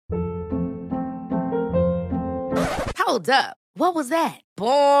Hold up. What was that?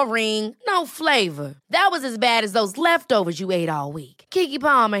 Boring. No flavor. That was as bad as those leftovers you ate all week. Keke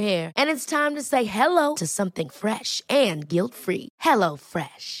Palmer here. And it's time to say hello to something fresh and guilt-free. Hello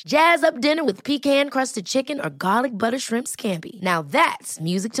Fresh. Jazz up dinner with pecan-crusted chicken or garlic butter shrimp scampi. Now that's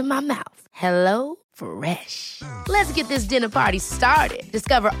music to my mouth. Hello Fresh. Let's get this dinner party started.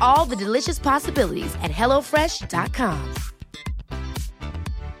 Discover all the delicious possibilities at hellofresh.com.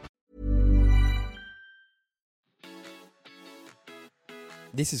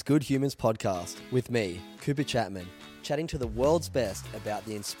 This is Good Humans Podcast with me, Cooper Chapman, chatting to the world's best about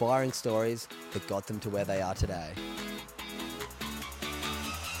the inspiring stories that got them to where they are today.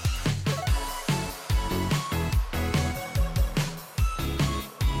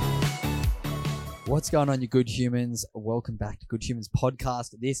 What's going on, you good humans? Welcome back to Good Humans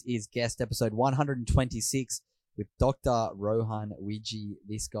Podcast. This is guest episode 126 with Dr. Rohan Wijey.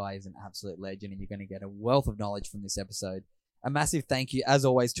 This guy is an absolute legend and you're going to get a wealth of knowledge from this episode. A massive thank you, as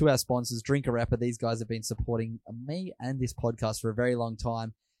always, to our sponsors, Drink a Rapper. These guys have been supporting me and this podcast for a very long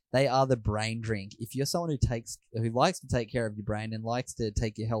time. They are the brain drink. If you're someone who likes to take care of your brain and likes to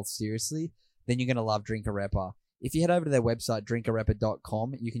take your health seriously, then you're going to love Drink a Rapper. If you head over to their website,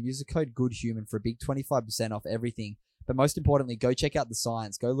 drinkarapper.com, you can use the code GOODHUMAN for a big 25% off everything. But most importantly, go check out the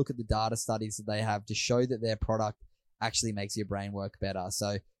science. Go look at the data studies that they have to show that their product actually makes your brain work better.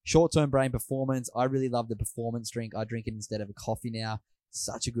 So short-term brain performance. I really love the performance drink. I drink it instead of a coffee now.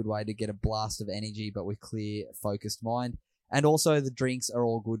 Such a good way to get a blast of energy, but with clear, focused mind. And also the drinks are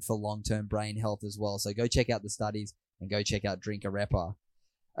all good for long-term brain health as well. So go check out the studies and go check out Drink a Rapper.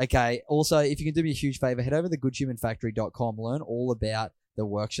 Okay. Also, if you can do me a huge favor, head over to goodhumanfactory.com. Learn all about the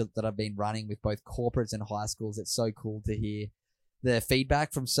workshop that I've been running with both corporates and high schools. It's so cool to hear the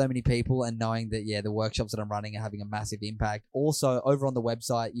feedback from so many people and knowing that, the workshops that I'm running are having a massive impact. Also, over on the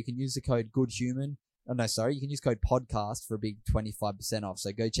website, you can use the code GOODHUMAN. You can use code PODCAST for a big 25% off.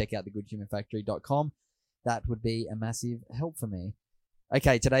 So go check out the goodhumanfactory.com. That would be a massive help for me.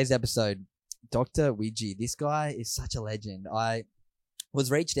 Okay, today's episode, Dr. Wijey. This guy is such a legend. I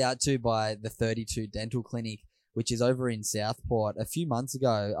was reached out to by the 32 Dental Clinic, which is over in Southport, a few months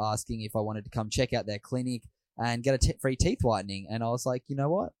ago, asking if I wanted to come check out their clinic and get a free teeth whitening. And I was like, you know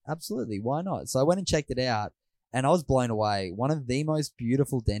what? Absolutely. Why not? So I went and checked it out and I was blown away. One of the most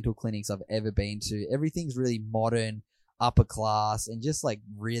beautiful dental clinics I've ever been to. Everything's really modern, upper class, and just like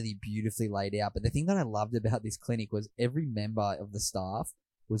really beautifully laid out. But the thing that I loved about this clinic was every member of the staff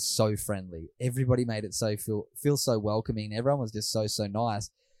was so friendly. Everybody made it feel so welcoming. Everyone was just so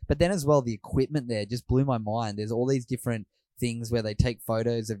nice. But then as well, the equipment there just blew my mind. There's all these different things where they take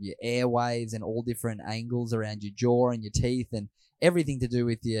photos of your airways and all different angles around your jaw and your teeth and everything to do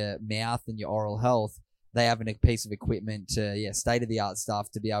with your mouth and your oral health. They have a piece of equipment to, state-of-the-art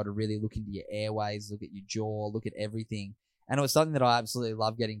stuff to be able to really look into your airways, look at your jaw, look at everything. And it was something that I absolutely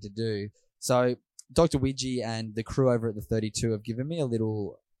love getting to do. So Dr. Wijey and the crew over at the 32 have given me a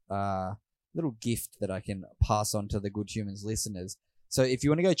little gift that I can pass on to the Good Humans listeners. So if you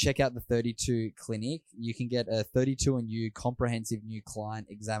want to go check out the 32 clinic, you can get a 32&U comprehensive new client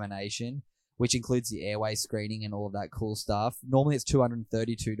examination, which includes the airway screening and all of that cool stuff. Normally it's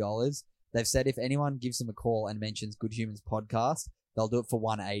 $232. They've said if anyone gives them a call and mentions Good Humans Podcast, they'll do it for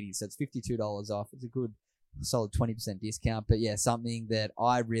 $180. So it's $52 off. It's a good, solid 20% discount. But something that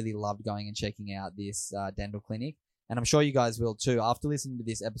I really loved going and checking out this dental clinic. And I'm sure you guys will too. After listening to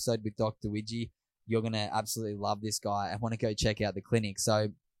this episode with Dr. Wijey, you're going to absolutely love this guy and want to go check out the clinic. So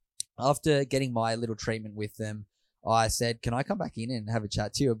after getting my little treatment with them, I said, can I come back in and have a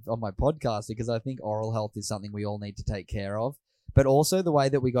chat to you on my podcast? Because I think oral health is something we all need to take care of. But also the way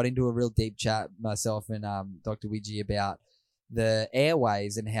that we got into a real deep chat, myself and Dr. Wijey, about the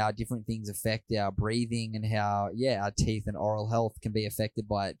airways and how different things affect our breathing and how, our teeth and oral health can be affected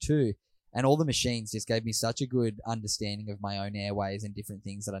by it too. And all the machines just gave me such a good understanding of my own airways and different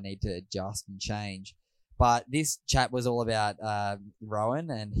things that I need to adjust and change. But this chat was all about Rohan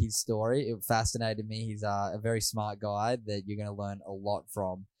and his story. It fascinated me. He's a very smart guy that you're going to learn a lot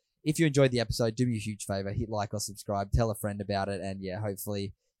from. If you enjoyed the episode, do me a huge favor. Hit like or subscribe. Tell a friend about it. And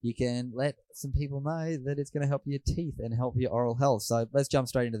hopefully you can let some people know that it's going to help your teeth and help your oral health. So let's jump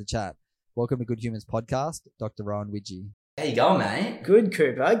straight into the chat. Welcome to Good Humans Podcast, Dr. Rohan Wijey. How you going, mate? Good,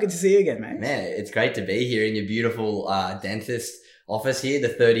 Cooper. Good to see you again, mate. Man, it's great to be here in your beautiful dentist office here, the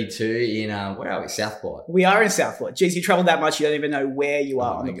 32 in, where are we? Southport. We are in Southport. Geez, you travel that much, you don't even know where you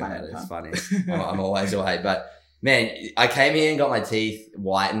are on the planet. It's funny. I'm always away. But, man, I came here and got my teeth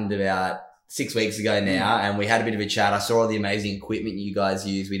whitened about 6 weeks ago now, and we had a bit of a chat. I saw all the amazing equipment you guys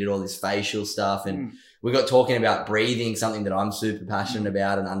use. We did all this facial stuff, and we got talking about breathing, something that I'm super passionate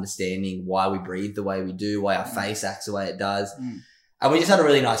about, and understanding why we breathe the way we do, why our face acts the way it does. And we just had a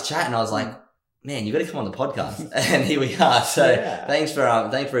really nice chat, and I was like, man, you got to come on the podcast. And here we are. So thanks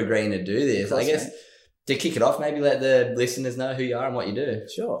for agreeing to do this. I guess to kick it off, maybe let the listeners know who you are and what you do.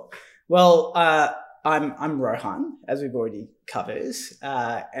 Sure. Well, I'm Rohan, as we've already covered.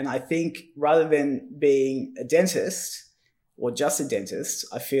 And I think rather than being a dentist or just a dentist,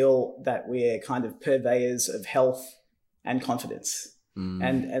 I feel that we're kind of purveyors of health and confidence.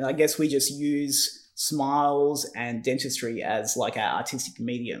 And I guess we just use smiles and dentistry as like our artistic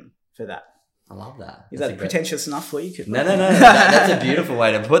medium for that. I love that. Is that pretentious enough for you? No. That's a beautiful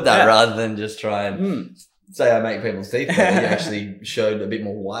way to put that rather than just try and say I make people's teeth better. You actually showed a bit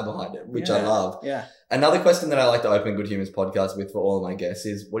more why behind it, which I love. Yeah. Another question that I like to open Good Humans podcast with for all of my guests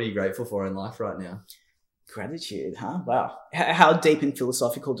is, what are you grateful for in life right now? Gratitude, huh? Wow. How deep and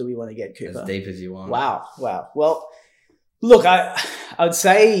philosophical do we want to get, Cooper? As deep as you want. Wow. Well, look, I would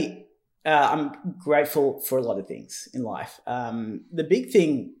say I'm grateful for a lot of things in life. The big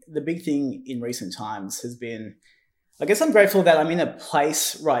thing in recent times has been, I guess I'm grateful that I'm in a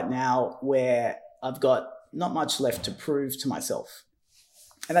place right now where I've got not much left to prove to myself.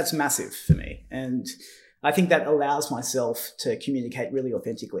 And that's massive for me. And I think that allows myself to communicate really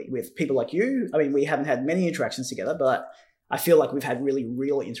authentically with people like you. I mean, we haven't had many interactions together, but I feel like we've had really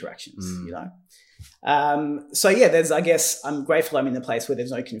real interactions, you know? I guess I'm grateful I'm in a place where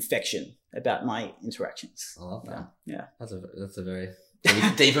there's no confection about my interactions. I love that. Yeah. That's a very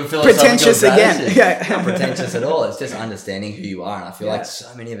deep and philosophical pretentious again. Yeah. Not pretentious at all. It's just understanding who you are. And I feel like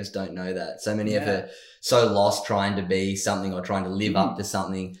so many of us don't know that. So many of us are so lost trying to be something or trying to live up to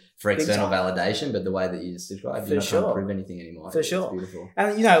something for external validation, but the way that you just described, you're not trying to prove anything anymore. For sure. It's beautiful.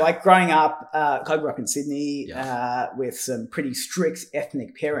 And, you know, like growing up, I grew up in Sydney with some pretty strict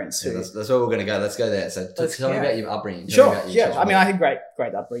ethnic parents. That's where we're going to go. Let's go there. So tell me about your upbringing. Sure. I mean, I had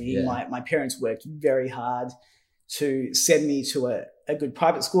great upbringing. Yeah. My parents worked very hard to send me to a good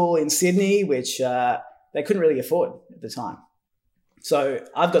private school in Sydney, which they couldn't really afford at the time. So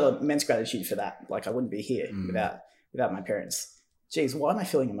I've got immense gratitude for that. Like, I wouldn't be here without my parents. Geez, why am I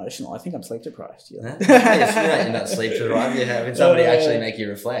feeling emotional? I think I'm sleep deprived. You know? You're not sleep deprived. You're having somebody actually make you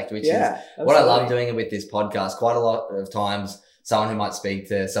reflect, which is absolutely. What I love doing with this podcast. Quite a lot of times, someone who might speak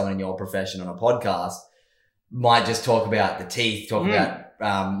to someone in your profession on a podcast might just talk about the teeth, talk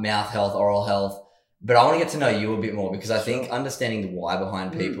about mouth health, oral health. But I want to get to know you a bit more, because I think understanding the why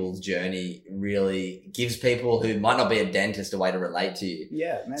behind people's journey really gives people who might not be a dentist a way to relate to you.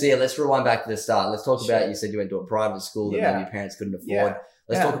 Yeah. Man. So let's rewind back to the start. Let's talk about, you said you went to a private school that maybe your parents couldn't afford.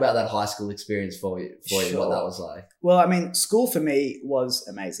 Let's talk about that high school experience for you, what that was like. Well, I mean, school for me was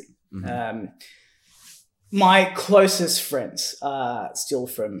amazing. My closest friends are still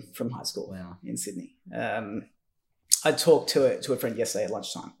from high school in Sydney. I talked to a friend yesterday at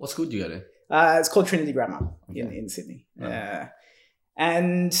lunchtime. What school did you go to? It's called Trinity Grammar in Sydney.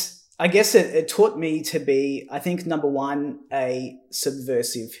 And I guess it taught me to be, I think, number one, a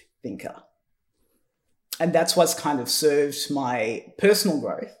subversive thinker. And that's what's kind of served my personal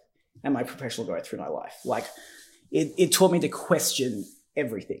growth and my professional growth through my life. Like, it taught me to question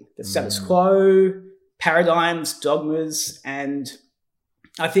everything, the status quo, paradigms, dogmas. And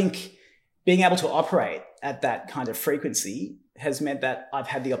I think being able to operate at that kind of frequency has meant that I've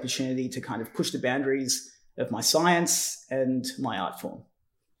had the opportunity to kind of push the boundaries of my science and my art form,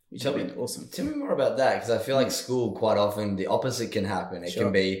 which has been awesome. Tell me more about that, because I feel like school, quite often the opposite can happen. It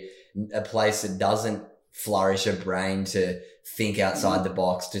can be a place that doesn't flourish a brain to think outside the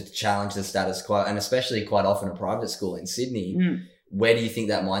box, to challenge the status quo, and especially quite often a private school in Sydney. Where do you think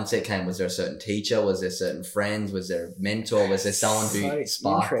that mindset came? Was there a certain teacher? Was there certain friends? Was there a mentor? Was there someone who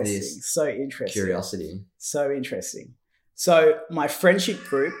sparked this curiosity? So interesting. So my friendship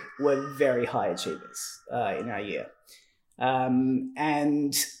group were very high achievers in our year,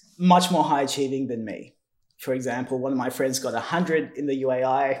 and much more high achieving than me. For example, one of my friends got 100 in the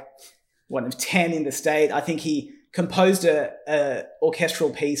UAI, one of 10 in the state. I think he composed a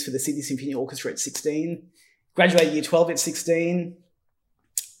orchestral piece for the Sydney Symphony Orchestra at 16, graduated year 12 at 16,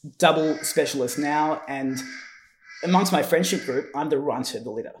 double specialist now. And amongst my friendship group, I'm the runt of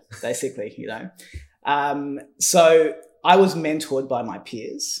the litter, basically, you know. So I was mentored by my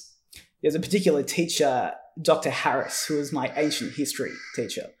peers. There's a particular teacher, Dr. Harris, who was my ancient history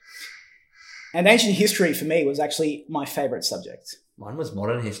teacher. And ancient history for me was actually my favorite subject. Mine was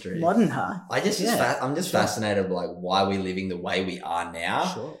modern history. Modern, huh? I'm just fascinated by why we're living the way we are now.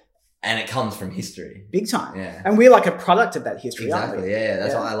 Sure. And it comes from history. Big time. Yeah. And we're like a product of that history, aren't Exactly. we? Yeah.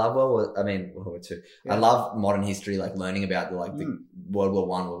 That's why I love World War II. Yeah. I love modern history, like learning about the World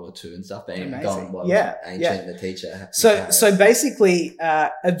War I, World War II and stuff. But anyway, ancient, the teacher. So basically,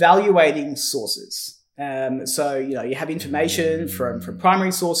 evaluating sources. So, you have information from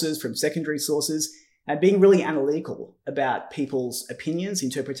primary sources, from secondary sources, and being really analytical about people's opinions,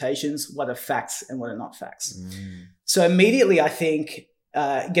 interpretations, what are facts and what are not facts. So immediately, I think,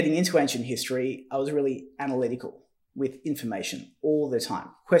 getting into ancient history, I was really analytical with information all the time,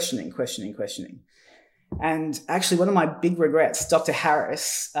 questioning. And actually, one of my big regrets, Dr.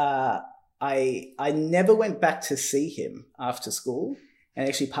 Harris, I never went back to see him after school, and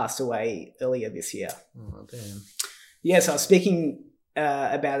actually passed away earlier this year. Oh, damn. Yeah, so I was speaking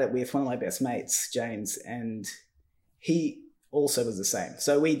about it with one of my best mates, James, and he also was the same.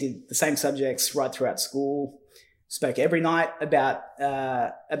 So we did the same subjects right throughout school, spoke every night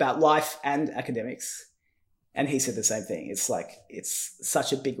about life and academics. And he said the same thing. It's like, it's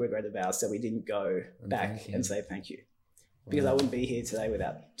such a big regret of ours that we didn't go back and say thank you. Because I wouldn't be here today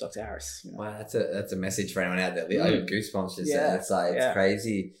without Dr. Harris. Wow, that's a message for anyone out there. I got goosebumps just saying. It's like, it's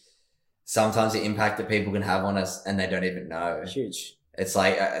crazy. Sometimes the impact that people can have on us and they don't even know. Huge. It's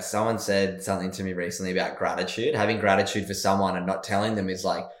like someone said something to me recently about gratitude. Having gratitude for someone and not telling them is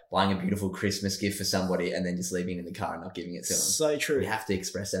like buying a beautiful Christmas gift for somebody and then just leaving it in the car and not giving it to them. So true. We have to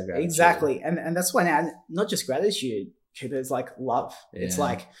express our gratitude. Exactly. And that's why now, not just gratitude, it's like love. Yeah. It's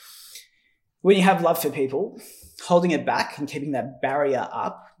like when you have love for people, holding it back and keeping that barrier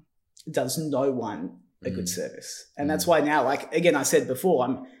up does no one a good service. And that's why now, like, again, I said before,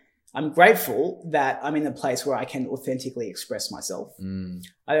 I'm grateful that I'm in a place where I can authentically express myself.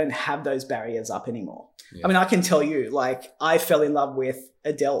 I don't have those barriers up anymore. Yeah. I mean, I can tell you, like, I fell in love with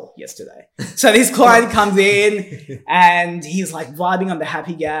Adele yesterday. So this client comes in and he's like vibing on the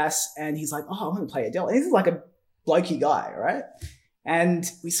happy gas and he's like, oh, I want to play Adele. And this is like a blokey guy, right? And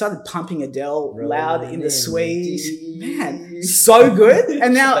we started pumping Adele loud in the suite. Man, so good.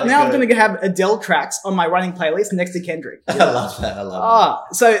 And now I'm going to have Adele tracks on my running playlist next to Kendrick. I love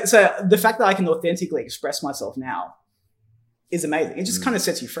that. So the fact that I can authentically express myself now is amazing. It just kind of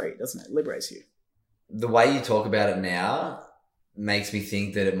sets you free, doesn't it? It liberates you. The way you talk about it now makes me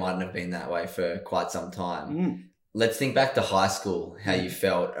think that it mightn't have been that way for quite some time. Let's think back to high school, how you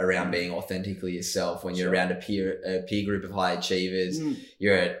felt around being authentically yourself when you're around a peer group of high achievers.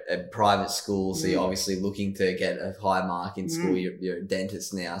 You're at a private school, so you're obviously looking to get a high mark in school. You're a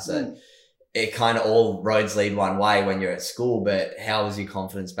dentist now, so it kind of all roads lead one way when you're at school. But how was your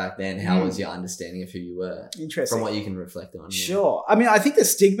confidence back then? How was your understanding of who you were? Interesting. From what you can reflect on. Sure. I mean, I think the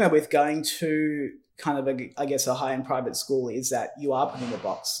stigma with going to kind of a high-end private school is that you are put in a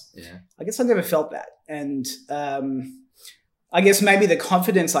box. Yeah. I guess I never felt that. And I guess maybe the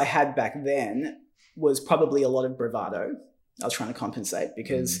confidence I had back then was probably a lot of bravado. I was trying to compensate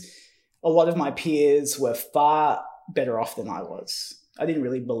because a lot of my peers were far better off than I was. I didn't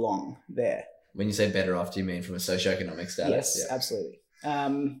really belong there. When you say better off, do you mean from a socioeconomic status? Yes, absolutely.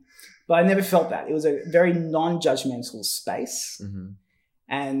 But I never felt that. It was a very non-judgmental space.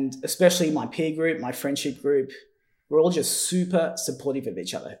 And especially my peer group, my friendship group, we're all just super supportive of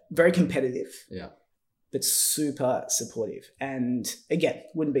each other. Very competitive, but super supportive. And again,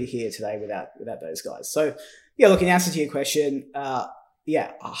 wouldn't be here today without those guys. So yeah, look, in answer to your question,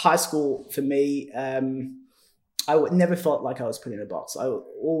 high school for me, I never felt like I was put in a box. I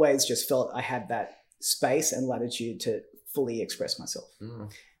always just felt I had that space and latitude to fully express myself.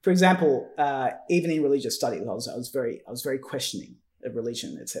 For example, even in religious studies, I was very questioning of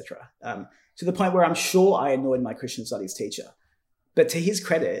religion, etc. To the point where I'm sure I annoyed my Christian studies teacher. But to his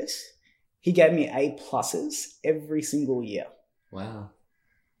credit, he gave me A+ every single year. Wow.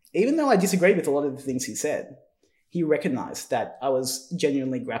 Even though I disagreed with a lot of the things he said, he recognized that I was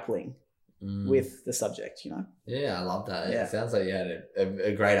genuinely grappling with the subject, you know? Yeah, I love that. Yeah. It sounds like you had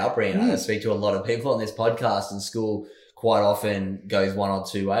a great upbringing. I speak to a lot of people on this podcast, and school quite often goes one or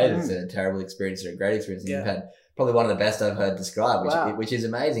two ways. It's a terrible experience or a great experience. And you've had probably one of the best I've heard described, which is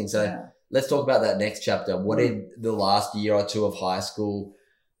amazing. So let's talk about that next chapter. What did the last year or two of high school,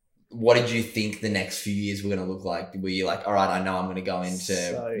 what did you think the next few years were going to look like? Were you like, all right, I know I'm going to go into,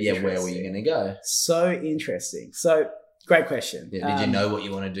 where were you going to go? So interesting. So great question. Yeah, did you know what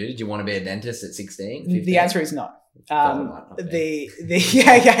you want to do? Did you want to be a dentist at 16? 15? The answer is no. Not that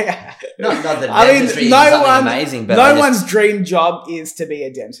dentistry is something amazing, but no one's dream job is to be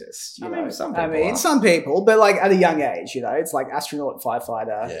a dentist. Some people, but like at a young age, you know, it's like astronaut,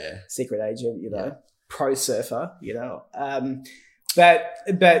 firefighter, secret agent, you know, pro surfer, you know. But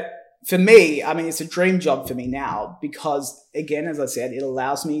for me, I mean, it's a dream job for me now because, again, as I said, it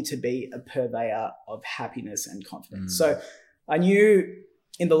allows me to be a purveyor of happiness and confidence. So I knew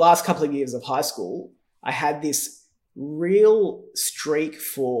in the last couple of years of high school, I had this real streak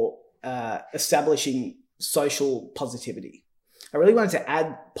for establishing social positivity. I really wanted to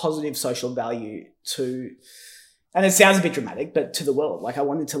add positive social value to, and it sounds a bit dramatic, but to the world. Like I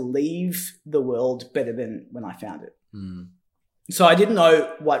wanted to leave the world better than when I found it. So I didn't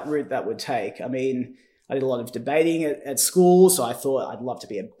know what route that would take. I mean, I did a lot of debating at school, so I thought I'd love to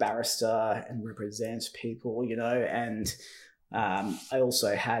be a barrister and represent people, and I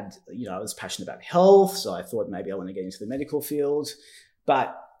also had, I was passionate about health, so I thought maybe I want to get into the medical field.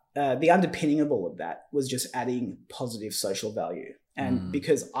 But the underpinning of all of that was just adding positive social value. And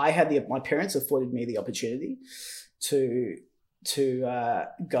because I had my parents afforded me the opportunity to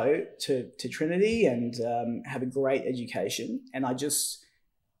go to Trinity and have a great education. And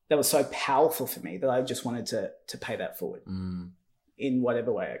that was so powerful for me that I just wanted to pay that forward in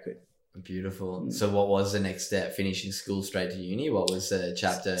whatever way I could. Beautiful. So what was the next step? Finishing school straight to uni? What was the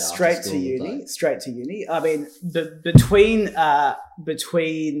chapter straight after school? Straight to uni. I mean,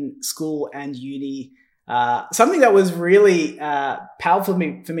 between school and uni, something that was really powerful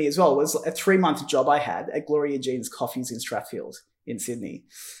for me as well was a 3-month job I had at Gloria Jean's Coffees in Strathfield in Sydney,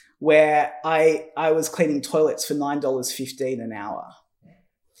 where I was cleaning toilets for $9.15 an hour.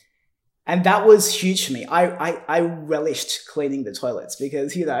 And that was huge for me. I relished cleaning the toilets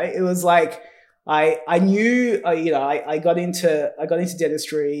because, it was like I knew, I got into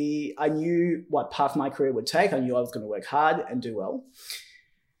dentistry. I knew what path my career would take. I knew I was going to work hard and do well.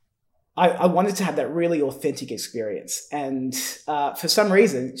 I wanted to have that really authentic experience. And for some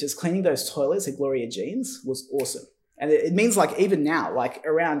reason, just cleaning those toilets at Gloria Jean's was awesome. And it means like even now, like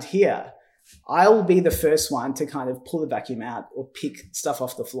around here, I'll be the first one to kind of pull the vacuum out or pick stuff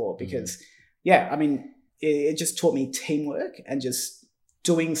off the floor because, I mean, it just taught me teamwork and just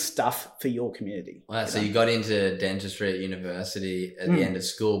doing stuff for your community. Wow, so you got into dentistry at university at the end of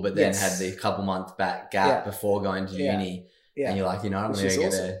school, but then had the couple month gap before going to uni. Yeah. And you're like, I'm going to get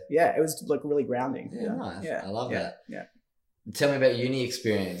awesome. Yeah, it was like really grounding. Yeah, nice. Yeah. I love that. Yeah. Tell me about uni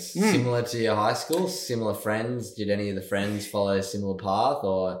experience. Similar to your high school, similar friends. Did any of the friends follow a similar path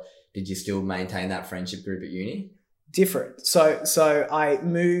or did you still maintain that friendship group at uni? Different. So I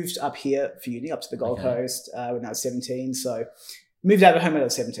moved up here for uni, up to the Gold Coast when I was 17. So moved out of home when I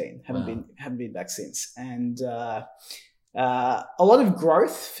was 17. Haven't been back since. And a lot of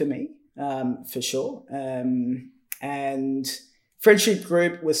growth for me, for sure. And friendship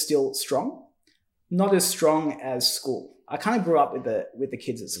group was still strong, not as strong as school. I kind of grew up with the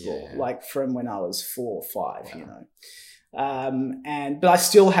kids at school, like from when I was 4 or 5, but I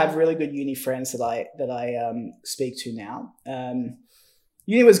still have really good uni friends that I speak to now.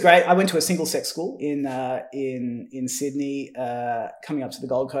 Uni was great. I went to a single sex school in Sydney, coming up to the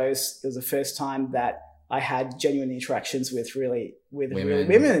Gold Coast. It was the first time that I had genuine interactions with real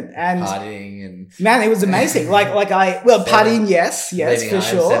women and partying and man, it was amazing. Partying, yes, for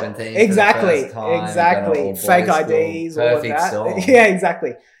sure. Exactly. Fake IDs, all of that. Storm. Yeah,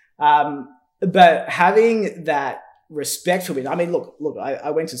 exactly. But having that respect for me. I mean, look, I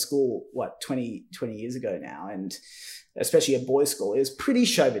went to school, 20 years ago now, and especially a boys' school, it was pretty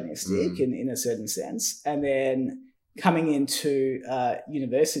chauvinistic in a certain sense. And then coming into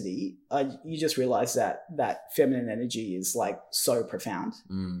university, you just realize that feminine energy is like so profound.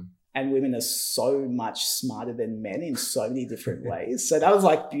 And women are so much smarter than men in so many different ways. So that was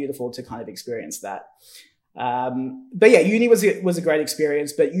like beautiful to kind of experience that. But yeah, uni was a great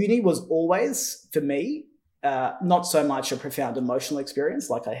experience, but uni was always, for me, not so much a profound emotional experience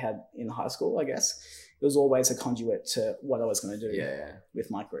like I had in high school, I guess. It was always a conduit to what I was going to do with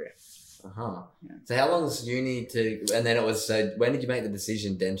my career. Yeah. So how long was uni and then when did you make the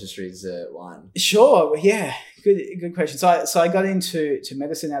decision dentistry is one? Sure. Yeah. Good question. So I got into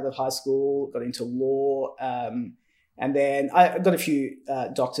medicine out of high school, got into law, and then I got a few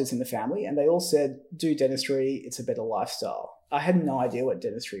doctors in the family and they all said, do dentistry. It's a better lifestyle. I had no idea what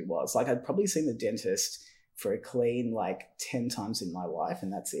dentistry was. Like I'd probably seen the dentist for a clean like 10 times in my life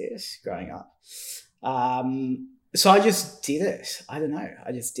and that's it growing up. So I just did it. I don't know.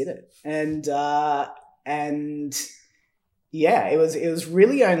 I just did it. And yeah, it was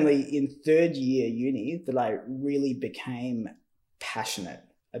really only in third year uni that I really became passionate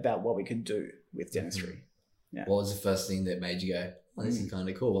about what we could do with dentistry. Yeah. What was the first thing that made you go, this is kind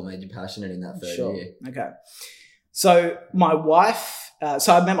of cool? What made you passionate in that third year? Okay. So my wife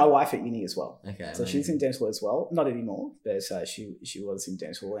so I met my wife at uni as well. Okay. So she's in dental as well. Not anymore, but she was in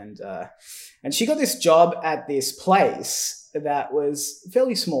dental, and she got this job at this place that was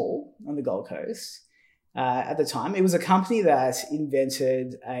fairly small on the Gold Coast at the time. It was a company that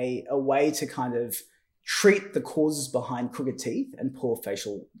invented a way to kind of treat the causes behind crooked teeth and poor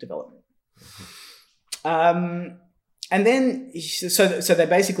facial development. And then, so they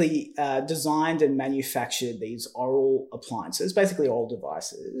basically designed and manufactured these oral appliances, basically oral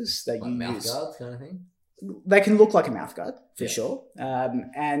devices that like you mouth use. guards kind of thing? They can look like a mouth guard, for sure.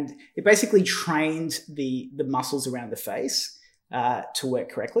 And it basically trained the muscles around the face to work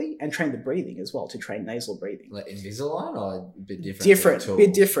correctly, and train the breathing as well, to train nasal breathing. Like Invisalign, or a bit different?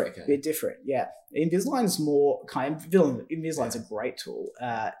 Bit different, yeah. Invisalign's more Invisalign's a great tool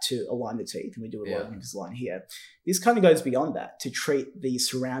to align the teeth, and we do a lot of Invisalign here. This kind of goes beyond that to treat the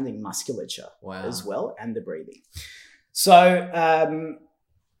surrounding musculature as well, and the breathing. So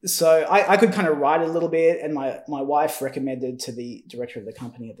I could kind of write a little bit, and my wife recommended to the director of the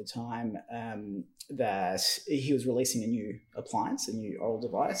company at the time that he was releasing a new appliance, a new oral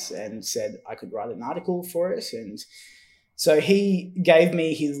device, and said I could write an article for it. And so he gave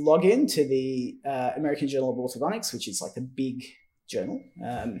me his login to the American Journal of Orthodontics, which is like the big journal.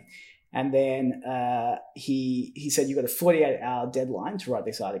 And then he said, you've got a 48-hour deadline to write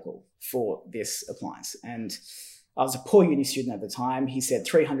this article for this appliance. And I was a poor uni student at the time. He said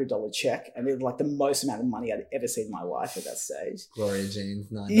 $300 check, and it was like the most amount of money I'd ever seen my wife at that stage. Gloria jeans.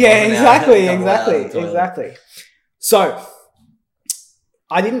 Yeah, exactly. So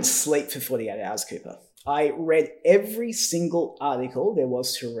I didn't sleep for 48 hours, Cooper. I read every single article there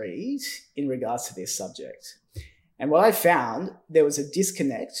was to read in regards to this subject. And what I found, there was a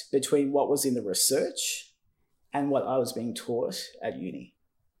disconnect between what was in the research and what I was being taught at uni.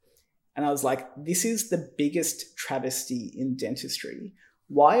 And I was like, this is the biggest travesty in dentistry.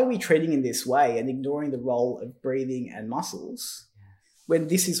 Why are we treating in this way and ignoring the role of breathing and muscles when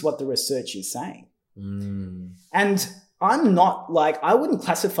this is what the research is saying? And I'm not I wouldn't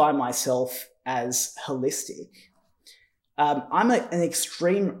classify myself as holistic. I'm an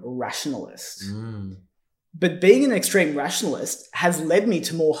extreme rationalist. But being an extreme rationalist has led me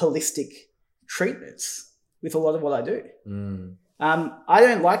to more holistic treatments with a lot of what I do. I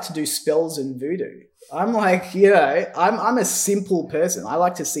don't like to do spells and voodoo. I'm I'm a simple person. I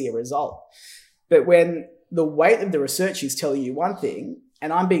like to see a result. But when the weight of the research is telling you one thing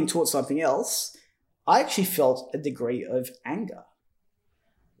and I'm being taught something else, I actually felt a degree of anger.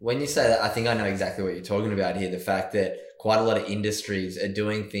 When you say that, I think I know exactly what you're talking about here. The fact that quite a lot of industries are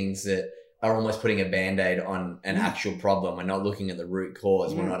doing things that are almost putting a Band-Aid on an actual problem. We're not looking at the root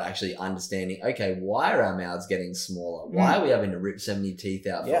cause. We're not actually understanding, okay, why are our mouths getting smaller? Why are we having to rip so many teeth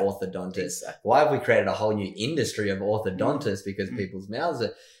out for orthodontists? Exactly. Why have we created a whole new industry of orthodontists because people's mouths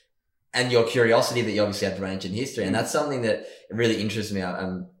are... And your curiosity that you obviously have for ancient history. And that's something that really interests me.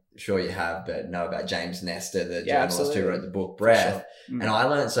 I'm sure you have, but know about James Nestor, the journalist who wrote the book Breath. And I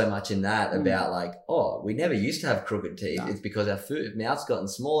learned so much in that about we never used to have crooked teeth. No. It's because our mouth's gotten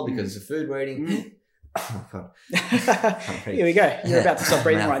smaller because of the food we're eating. Oh my God. Here we go. You're about to stop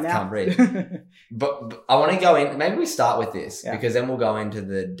breathing right now. Can't breathe. But I want to go in, maybe we start with this because then we'll go into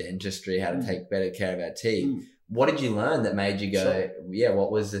the dentistry, how to take better care of our teeth. What did you learn that made you go,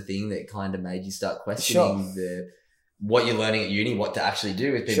 what was the thing that kind of made you start questioning what you're learning at uni, what to actually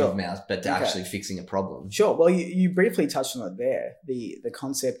do with people's mouths, but to actually fixing a problem? Sure. Well, you briefly touched on it there. The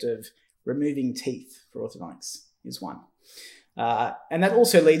concept of removing teeth for orthodontics is one. And that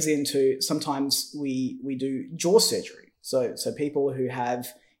also leads into sometimes we do jaw surgery. So people who have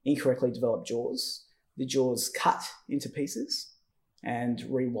incorrectly developed jaws, the jaws cut into pieces and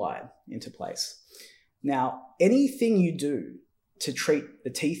rewired into place. Now, anything you do to treat the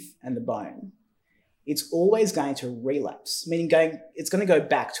teeth and the bone, it's always going to relapse, meaning it's going to go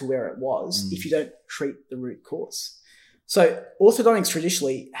back to where it was if you don't treat the root cause. So orthodontics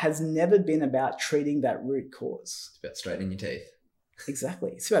traditionally has never been about treating that root cause. It's about straightening your teeth.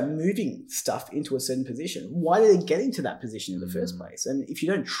 Exactly. It's about moving stuff into a certain position. Why did it get into that position in the first place? And if you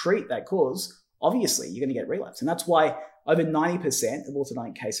don't treat that cause, obviously you're going to get relapse. And that's why over 90% of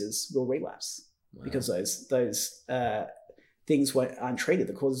orthodontic cases will relapse because those things were untreated,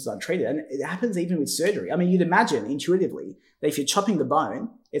 the causes are untreated. And it happens even with surgery. I mean, you'd imagine intuitively that if you're chopping the bone,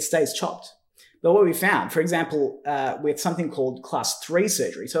 it stays chopped. But what we found, for example, with something called class 3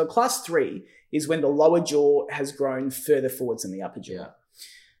 surgery. So a class 3 is when the lower jaw has grown further forwards than the upper jaw.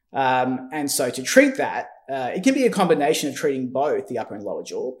 And so to treat that, it can be a combination of treating both the upper and lower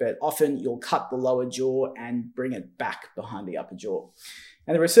jaw, but often you'll cut the lower jaw and bring it back behind the upper jaw.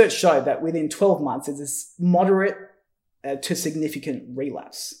 And the research showed that within 12 months, there's this moderate to significant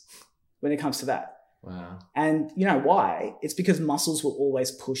relapse when it comes to that. Wow. And you know why? It's because muscles will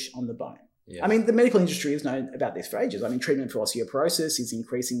always push on the bone. Yeah. I mean, the medical industry has known about this for ages. I mean, treatment for osteoporosis is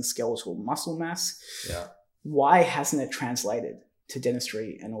increasing skeletal muscle mass. Yeah. Why hasn't it translated to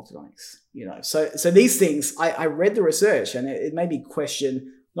dentistry and orthodontics? You know, so these things, I read the research and it made me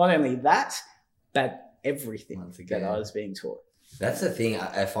question not only that, but everything that I was being taught. That's the thing.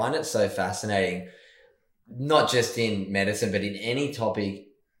 I find it so fascinating, not just in medicine, but in any topic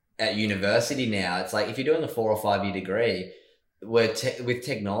at university now. It's like if you're doing a 4 or 5 year degree, with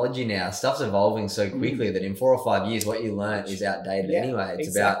technology now, stuff's evolving so quickly that in 4 or 5 years, what you learn is outdated anyway.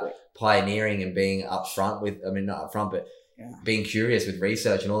 It's about pioneering and being upfront with, I mean, not upfront, but being curious with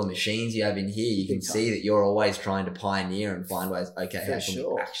research and all the machines you have in here. You can see that you're always trying to pioneer and find ways, okay, how can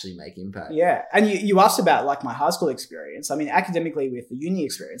we actually make impact? Yeah. And you asked about like my high school experience. I mean, academically with the uni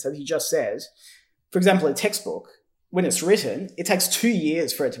experience, as you just said, for example, a textbook, when it's written, it takes 2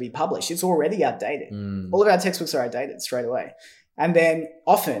 years for it to be published. It's already outdated. All of our textbooks are outdated straight away. And then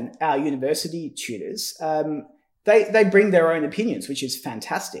often our university tutors, they bring their own opinions, which is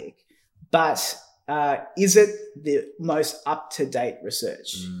fantastic. But is it the most up-to-date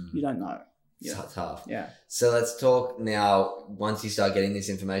research? You don't know. It's tough. Yeah. So let's talk now, once you start getting this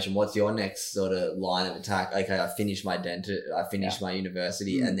information, what's your next sort of line of attack? Okay, I finished my my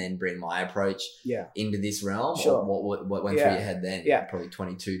university and then bring my approach into this realm? Sure. Or what went through your head then? Yeah. Probably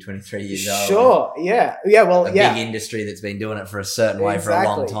 22, 23 years old. Sure. Yeah. Yeah. Well, a big industry that's been doing it for a certain way for a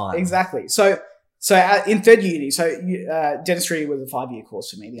long time. Exactly. So in third year uni, dentistry was a 5-year course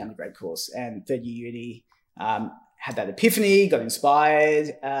for me, the undergrad course, and third year uni had that epiphany, got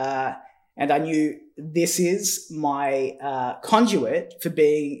inspired, and I knew this is my conduit for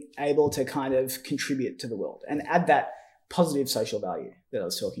being able to kind of contribute to the world and add that positive social value that I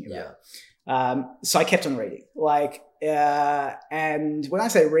was talking about. Yeah. So I kept on reading, and when I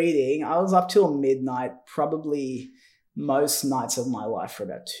say reading, I was up till midnight, probably most nights of my life for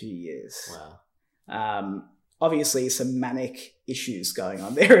about 2 years. Wow. Obviously some manic issues going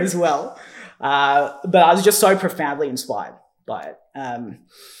on there as well. But I was just so profoundly inspired by it.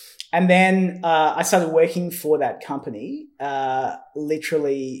 And then I started working for that company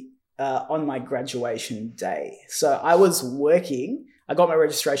literally on my graduation day. So I was working. I got my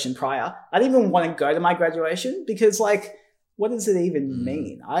registration prior. I didn't even want to go to my graduation because, what does it even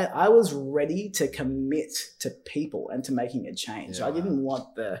mean? I was ready to commit to people and to making a change. Yeah. I didn't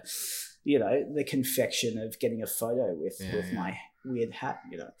want the confection of getting a photo with my weird hat,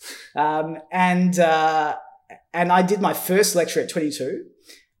 and I did my first lecture at 22.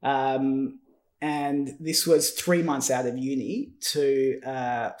 And this was 3 months out of uni to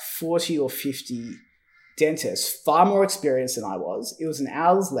 40 or 50 dentists, far more experienced than I was. It was an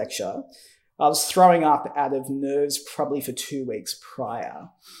hour's lecture. I was throwing up out of nerves probably for 2 weeks prior.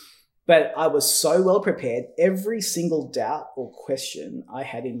 But I was so well prepared. Every single doubt or question I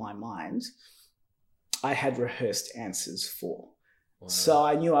had in my mind, I had rehearsed answers for. Wow. So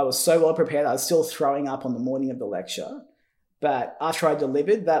I knew I was so well prepared. I was still throwing up on the morning of the lecture. But after I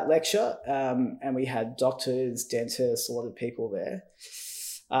delivered that lecture, and we had doctors, dentists, a lot of people there,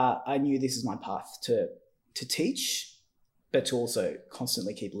 I knew this is my path to teach, but to also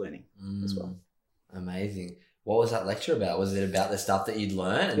constantly keep learning as well. Amazing. What was that lecture about? Was it about the stuff that you'd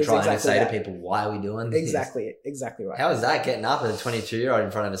learned and trying to say to people, why are we doing this? Exactly right. How was that, getting up as a 22-year-old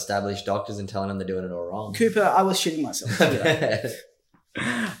in front of established doctors and telling them they're doing it all wrong? Cooper, I was shitting myself.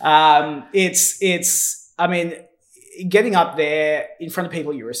 I mean, getting up there in front of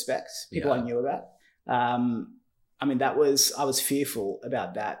people you respect, people I knew about. I mean, I was fearful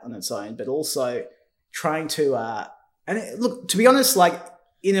about that on its own, but also trying to, look, to be honest,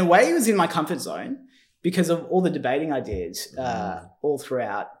 in a way it was in my comfort zone because of all the debating I did all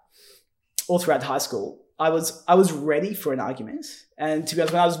throughout high school. I was ready for an argument. And to be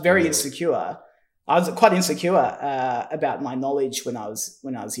honest, when I was very insecure, I was quite insecure about my knowledge when I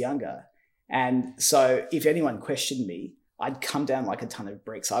was younger. And so if anyone questioned me, I'd come down like a ton of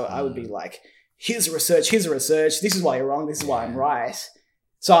bricks. I would be like, here's the research, this is why you're wrong, this is why I'm right.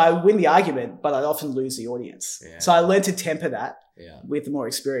 So I would win the argument, but I'd often lose the audience. Yeah. So I learned to temper that with the more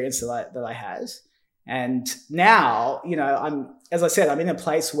experience that I had. And now, I'm in a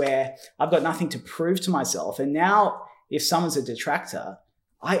place where I've got nothing to prove to myself. And now if someone's a detractor,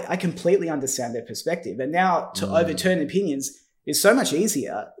 I completely understand their perspective. And now to overturn opinions is so much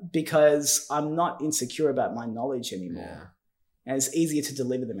easier because I'm not insecure about my knowledge anymore. Yeah. And it's easier to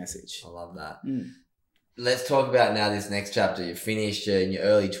deliver the message. I love that. Let's talk about now this next chapter. You're finished, you're in your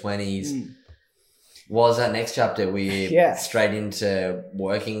early 20s. What was that next chapter? We Yeah. straight into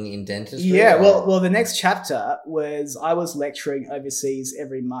working in dentistry? Yeah, or- well, the next chapter was I was lecturing overseas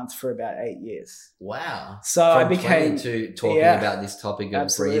every month for about 8 years. Wow. So I From became 20 to talking yeah, about this topic of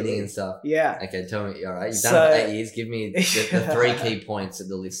absolutely. breathing and stuff. Yeah. Okay, tell me. All right, you've So- done it for 8 years. Give me the 3 key points that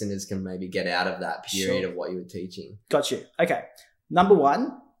the listeners can maybe get out of that period Sure. of what you were teaching. Got you. Okay. Number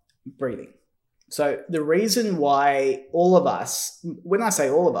 1, breathing. So the reason why all of us, when I say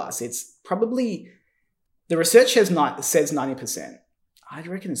all of us, it's probably, the research says 90%. I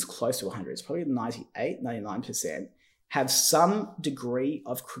reckon it's close to 100. It's probably 98, 99% have some degree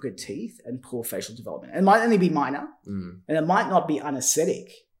of crooked teeth and poor facial development. It might only be minor, and it might not be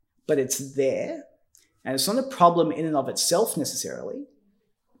unaesthetic, but it's there. And it's not a problem in and of itself necessarily,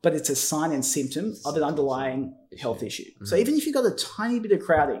 but it's a sign and symptom of an underlying health issue. So even if you've got a tiny bit of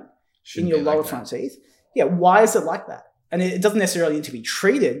crowding in your lower front teeth, why is it like that? And it doesn't necessarily need to be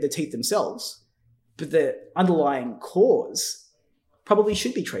treated, the teeth themselves, but the underlying cause probably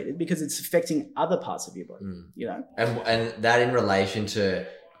should be treated because it's affecting other parts of your body, you know? And that in relation to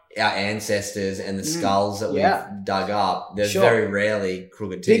our ancestors and the skulls that we've dug up, there's very rarely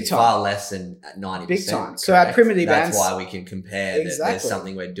crooked teeth, far less than 90%. Big time. So our primitive That's why we can compare that Exactly. there's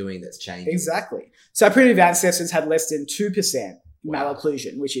something we're doing that's changing. Exactly. So our primitive ancestors had less than 2%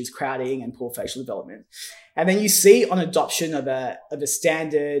 malocclusion, which is crowding and poor facial development. And then you see on adoption of a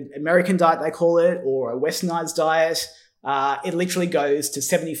standard American diet, they call it, or a westernized diet, it literally goes to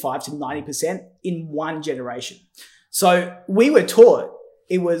 75 to 90% in one generation. So we were taught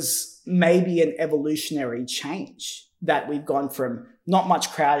it was maybe an evolutionary change that we've gone from not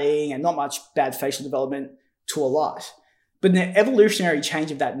much crowding and not much bad facial development to a lot. But an evolutionary change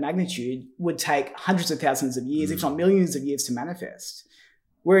of that magnitude would take hundreds of thousands of years, if not millions of years to manifest.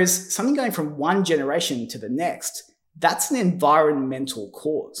 Whereas something going from one generation to the next, that's an environmental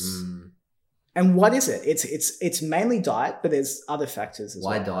cause. And what is it? It's mainly diet, but there's other factors as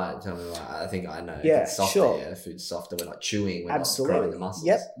well. Why diet? Tell me why. I think I know. Yeah, it's softer, sure. Food's softer. We're not chewing. We're Absolutely. not growing the muscles.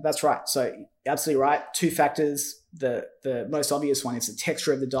 Yep, that's right. So absolutely right. 2 factors. The most obvious one is the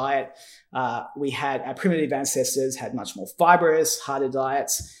texture of the diet. We had our primitive ancestors had much more fibrous, harder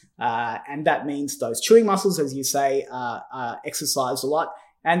diets. And that means those chewing muscles, as you say, are exercised a lot.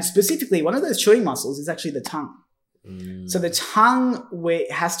 And specifically, one of those chewing muscles is actually the tongue. So the tongue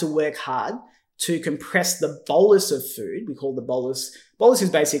has to work hard to compress the bolus of food. We call the bolus. Bolus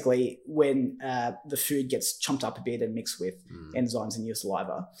is basically when the food gets chomped up a bit and mixed with enzymes in your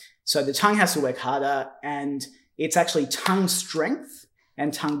saliva. So the tongue has to work harder, and it's actually tongue strength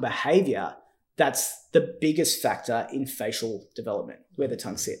and tongue behavior that's the biggest factor in facial development, where the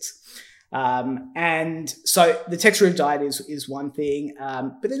tongue sits. And so the texture of diet is one thing,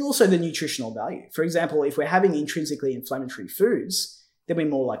 but then also the nutritional value. For example, if we're having intrinsically inflammatory foods, then we're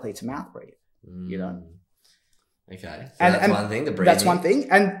more likely to mouth breathe. You know. Okay. So that's one thing. The breathing. That's one thing.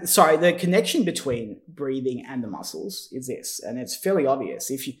 And sorry, the connection between breathing and the muscles is this, and it's fairly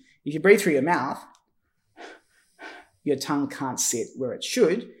obvious. If you breathe through your mouth, your tongue can't sit where it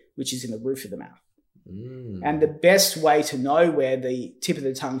should, which is in the roof of the mouth. And the best way to know where the tip of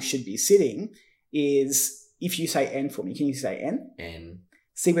the tongue should be sitting is if you say N for me. Can you say N? N.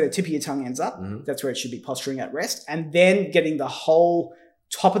 See where the tip of your tongue ends up. That's where it should be posturing at rest, and then getting the whole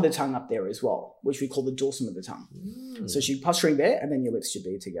top of the tongue up there as well, which we call the dorsum of the tongue. So it should be posturing there, and then your lips should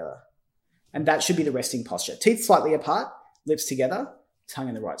be together. And that should be the resting posture. Teeth slightly apart, lips together, tongue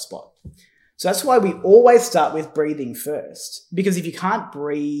in the right spot. So that's why we always start with breathing first, because if you can't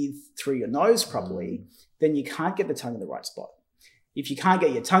breathe through your nose properly, then you can't get the tongue in the right spot. If you can't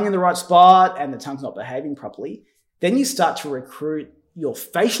get your tongue in the right spot and the tongue's not behaving properly, then you start to recruit your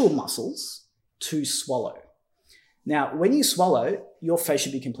facial muscles to swallow. Now, when you swallow, your face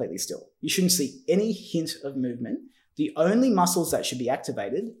should be completely still. You shouldn't see any hint of movement. The only muscles that should be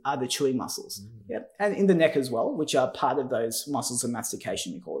activated are the chewing muscles. Yep. And in the neck as well, which are part of those muscles of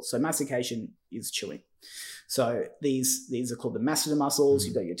mastication, we call it. So mastication is chewing. So these are called the masseter muscles.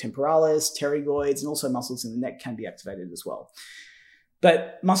 You've got your temporalis, pterygoids, and also muscles in the neck can be activated as well.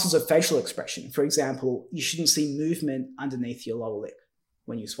 But muscles of facial expression, for example, you shouldn't see movement underneath your lower lip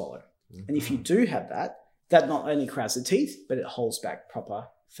when you swallow. And if you do have that not only crowds the teeth, but it holds back proper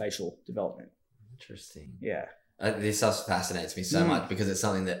facial development. Interesting. Yeah. This stuff fascinates me so much because it's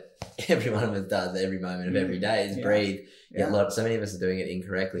something that every one of us does every moment of every day is breathe. Yet so many of us are doing it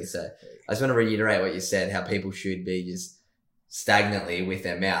incorrectly. So I just want to reiterate what you said, how people should be just stagnantly with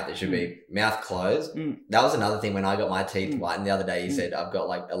their mouth. It should be mouth closed. That was another thing when I got my teeth whitened the other day. You said I've got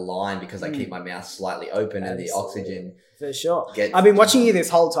like a line because I keep my mouth slightly open and the oxygen. For sure. I've been watching you this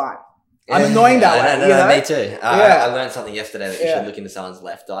whole time. I'm annoying that way. No, me too. I learned something yesterday that you should look into someone's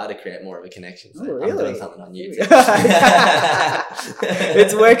left eye to create more of a connection. So I'm doing something on YouTube.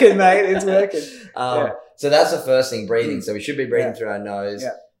 It's working, mate. It's working. So that's the first thing, breathing. So we should be breathing through our nose,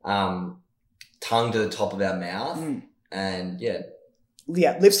 tongue to the top of our mouth, and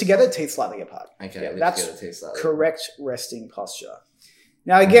lips together, teeth slightly apart. Okay, that's together, teeth slightly correct resting posture.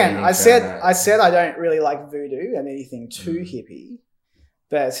 Now, again, I said I don't really like voodoo and anything too hippie,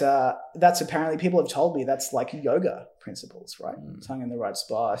 but that's apparently, people have told me that's like yoga principles, right? Tongue in the right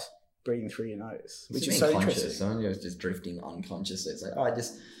spot, breathing through your nose, which is so interesting. Someone who's just drifting unconsciously. It's like,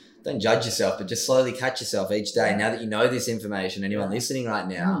 just don't judge yourself, but just slowly catch yourself each day. Now that you know this information, anyone listening right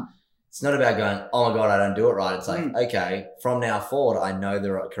now, it's not about going, oh my God, I don't do it right. It's like, okay, from now forward, I know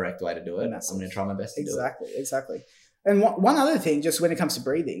the correct way to do it. I'm going to try my best to do it. Exactly. And one other thing, just when it comes to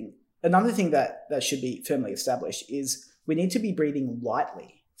breathing, another thing that should be firmly established is we need to be breathing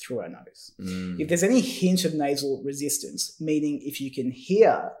lightly through our nose. If there's any hint of nasal resistance, meaning if you can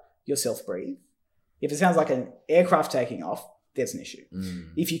hear yourself breathe, if it sounds like an aircraft taking off, there's an issue.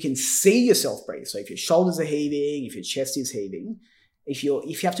 If you can see yourself breathe, so if your shoulders are heaving, if your chest is heaving, if you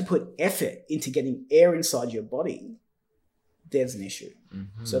have to put effort into getting air inside your body, there's an issue.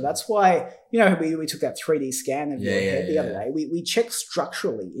 So that's why, we took that 3D scan of your head the other day. We check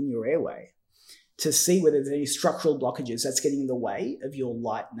structurally in your airway to see whether there's any structural blockages that's getting in the way of your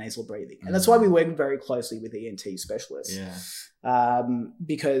light nasal breathing. And that's why we work very closely with ENT specialists.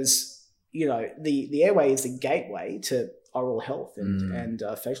 Because, the airway is the gateway to oral health and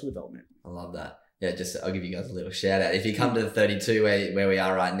facial development. I love that. Yeah, I'll give you guys a little shout out. If you come to the 32 where we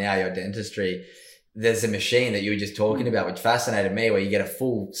are right now, your dentistry, there's a machine that you were just talking about, which fascinated me, where you get a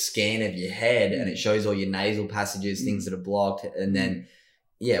full scan of your head and it shows all your nasal passages, things that are blocked. And then,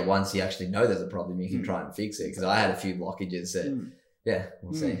 once you actually know there's a problem, you can try and fix it. Because I had a few blockages that,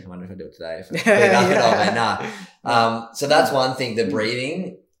 we'll see. I wonder if I do it today. So that's one thing, the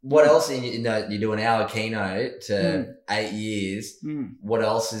breathing. What else, you're doing our keynote to 8 years. What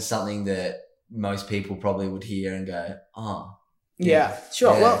else is something that most people probably would hear and go, oh. Yeah,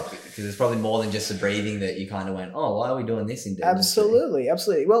 sure. Yeah, well, because it's probably more than just the breathing that you kind of went, oh, why are we doing this in dentistry?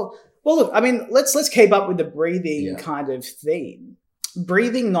 Absolutely. Well, look, I mean, let's keep up with the breathing kind of theme.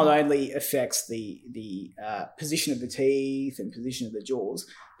 Breathing not only affects the position of the teeth and position of the jaws,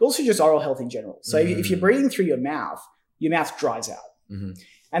 but also just oral health in general. So if you're breathing through your mouth dries out.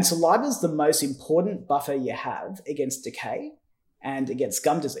 And saliva is the most important buffer you have against decay and against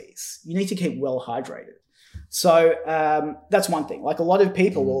gum disease. You need to keep well hydrated. So that's one thing. Like, a lot of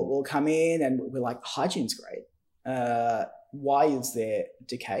people will come in and we're like, hygiene's great. Why is there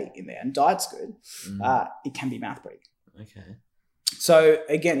decay in there? And diet's good. It can be mouth breathing. Okay. So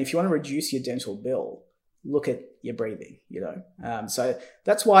again, if you want to reduce your dental bill, look at your breathing, So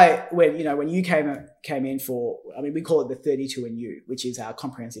that's why when you came in for, we call it the 32NU, which is our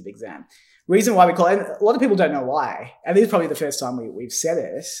comprehensive exam. Reason why we call it, and a lot of people don't know why, and this is probably the first time we've said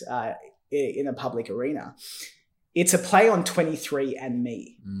it in a public arena. It's a play on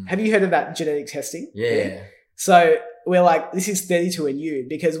 23andMe. Have you heard of that genetic testing? Yeah. So we're like, this is 32NU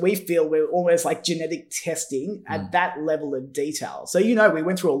because we feel we're almost like genetic testing at that level of detail. So, we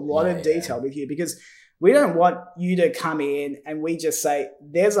went through a lot of detail with you because we don't want you to come in and we just say,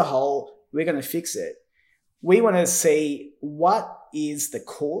 there's a hole, we're going to fix it. We want to see what is the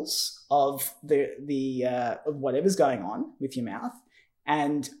cause of of whatever's going on with your mouth.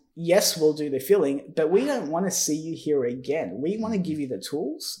 And yes, we'll do the filling, but we don't want to see you here again. We want to give you the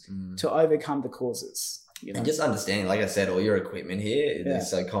tools to overcome the causes. And just understanding, like I said, all your equipment here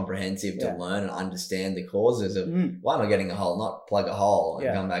is so comprehensive to learn and understand the causes of why am I getting a hole, not plug a hole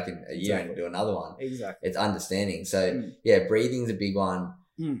and come back in a year and do another one. Exactly. It's understanding. So breathing's a big one.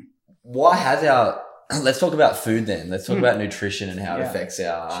 Why has let's talk about food then. Let's talk about nutrition and how it affects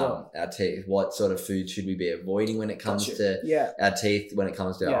our teeth. What sort of food should we be avoiding when it comes to our teeth, when it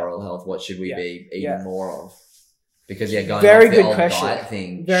comes to our oral health? What should we be eating more of? Because going very off the good old question. diet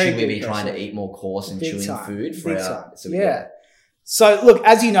thing, Very should we good be trying question. to eat more coarse and Big chewing time. food for Big our time. So look,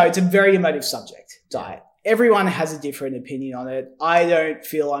 as you know, it's a very emotive subject, diet. Everyone has a different opinion on it. I don't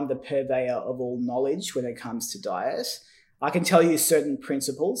feel I'm the purveyor of all knowledge when it comes to diet. I can tell you certain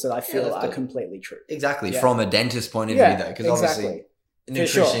principles that I feel are completely true. Exactly. From a dentist point of view though, because obviously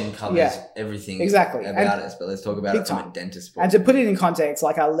nutrition covers everything about us, but let's talk about it from a dentist point. And to put it in context,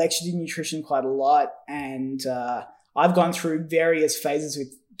 like, I lectured in nutrition quite a lot, and I've gone through various phases with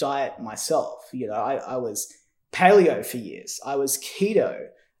diet myself. I was paleo for years. I was keto.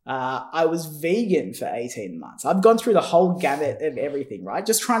 I was vegan for 18 months. I've gone through the whole gamut of everything, right?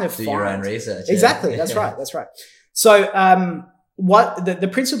 Just trying to do your own research. Exactly. That's right. So what the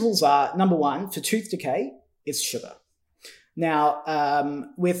principles are, number one, for tooth decay, it's sugar. Now,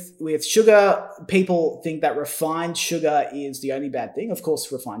 with sugar, people think that refined sugar is the only bad thing. Of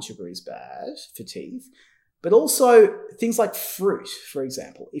course, refined sugar is bad for teeth, but also things like fruit, for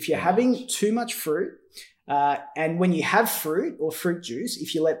example. If you're having too much fruit, and when you have fruit or fruit juice,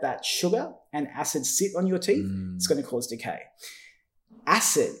 if you let that sugar and acid sit on your teeth, it's going to cause decay.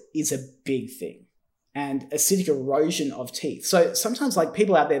 Acid is a big thing, and acidic erosion of teeth. So sometimes, like,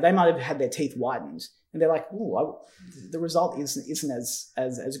 people out there, they might have had their teeth whitened, and they're like, "Oh, the result isn't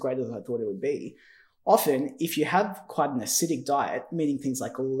as great as I thought it would be." Often, if you have quite an acidic diet, meaning things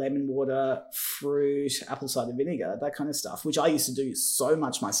like lemon water, fruit, apple cider vinegar, that kind of stuff, which I used to do so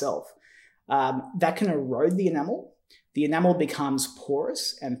much myself, that can erode the enamel. The enamel becomes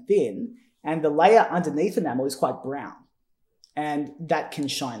porous and thin, and the layer underneath the enamel is quite brown, and that can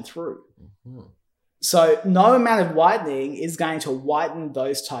shine through. Mm-hmm. So no amount of whitening is going to whiten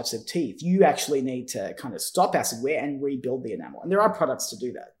those types of teeth. You actually need to kind of stop acid wear and rebuild the enamel. And there are products to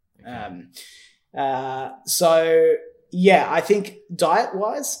do that. So yeah, I think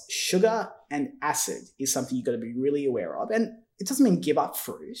diet-wise, sugar and acid is something you've got to be really aware of. And it doesn't mean give up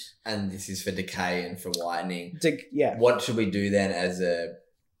fruit. And this is for decay and for whitening. Yeah. What should we do then as a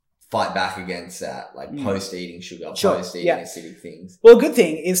fight back against that, like post-eating sugar, post-eating acidic things? Well, a good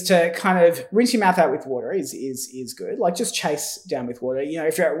thing is to kind of rinse your mouth out with water is good. Like, just chase down with water. You know,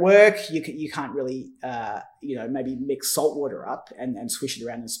 if you're at work, you can't really, maybe mix salt water up and swish it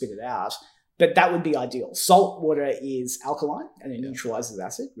around and spit it out. But that would be ideal. Salt water is alkaline and it neutralizes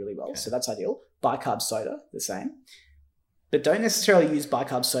acid really well. Okay. So that's ideal. Bicarb soda, the same. But don't necessarily use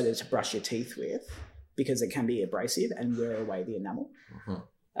bicarb soda to brush your teeth with, because it can be abrasive and wear away the enamel.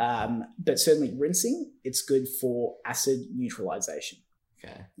 Mm-hmm. But certainly rinsing, it's good for acid neutralization.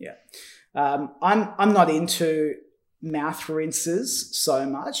 Okay. Yeah. I'm not into mouth rinses so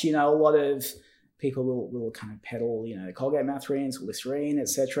much. You know, a lot of people will kind of peddle, Colgate mouth rinse, Listerine,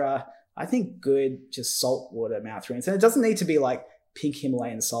 etc. I think good, just salt water mouth rinse. And it doesn't need to be like pink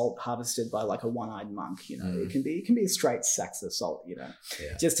Himalayan salt harvested by like a one-eyed monk. It can be straight sacks of salt,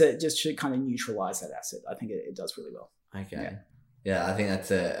 just to kind of neutralize that acid. I think it does really well. Okay. Yeah, I think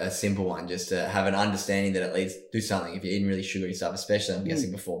that's a simple one, just to have an understanding that at least do something. If you're eating really sugary stuff, especially I'm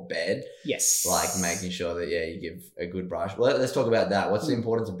guessing before bed. Yes. Like making sure that, you give a good brush. Well, let's talk about that. What's the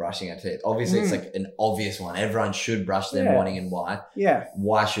importance of brushing our teeth? Obviously, it's like an obvious one. Everyone should brush their morning and white. Yeah.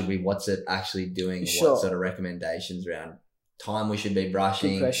 Why should we? What's it actually doing? Sure. What sort of recommendations around time we should be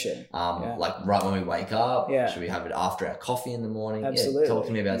brushing? Good question. Like right when we wake up? Yeah. Should we have it after our coffee in the morning? Absolutely. Talk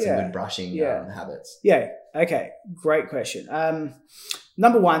to me about some good brushing habits. Yeah. Okay. Great question.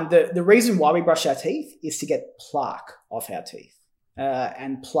 Number one, the reason why we brush our teeth is to get plaque off our teeth.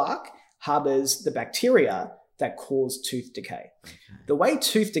 And plaque harbors the bacteria that cause tooth decay. Okay. The way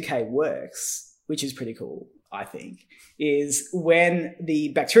tooth decay works, which is pretty cool, I think, is when the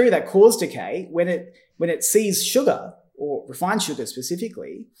bacteria that cause decay, when it sees sugar, or refined sugar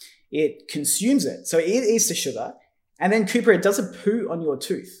specifically, it consumes it. So it eats the sugar, and then, Cooper, it does a poo on your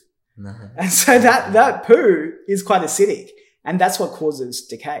tooth. No. And so that poo is quite acidic, and that's what causes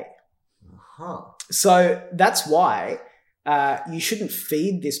decay. Uh-huh. So that's why you shouldn't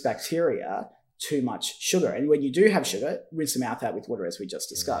feed this bacteria too much sugar. And when you do have sugar, rinse the mouth out with water, as we just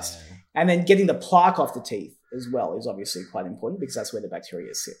discussed. Yeah. And then getting the plaque off the teeth as well is obviously quite important, because that's where the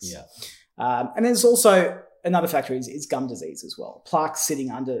bacteria sits. Yeah. And then there's also another factor is gum disease as well. Plaque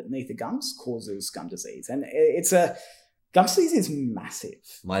sitting underneath the gums causes gum disease. And gum disease is massive.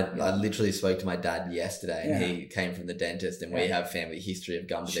 I literally spoke to my dad yesterday, and he came from the dentist, and we have family history of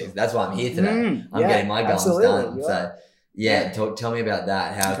gum disease. Sure. That's why I'm here today. I'm getting my gums done. So tell me about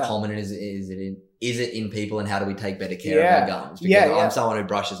that. How common is it in people, and how do we take better care of our gums? Because I'm someone who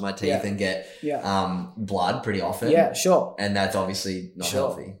brushes my teeth and get blood pretty often. Yeah, sure. And that's obviously not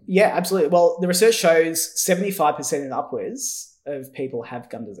healthy. Yeah, absolutely. Well, the research shows 75% and upwards of people have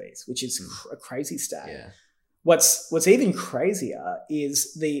gum disease, which is a crazy stat. Yeah. What's even crazier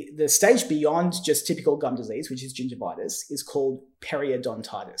is the stage beyond just typical gum disease, which is gingivitis, is called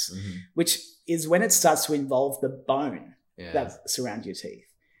periodontitis, which is when it starts to involve the bone that surrounds your teeth.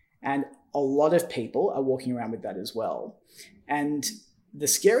 And a lot of people are walking around with that as well. And the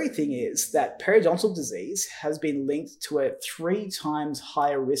scary thing is that periodontal disease has been linked to a 3 times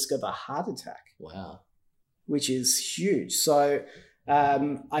higher risk of a heart attack. Wow. Which is huge. So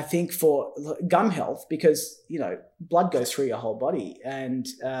I think for gum health, because, blood goes through your whole body, and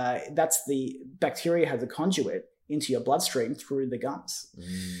that's the bacteria has a conduit into your bloodstream through the gums.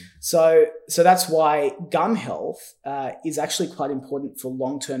 So that's why gum health is actually quite important for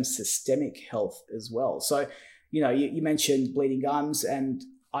long-term systemic health as well. So, You mentioned bleeding gums, and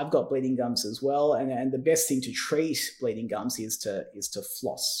I've got bleeding gums as well. And the best thing to treat bleeding gums is to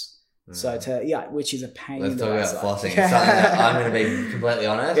floss. So which is a pain. Let's in the talk about backside. flossing. It's something that I'm going to be completely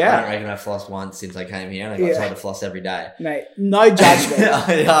honest. I don't reckon I flossed once since I came here, and I got told to floss every day. Mate, no judgment.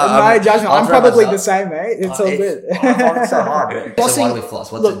 No judgment. I'm probably the same, mate. It's all good. It's so hard. Flossing, so why do we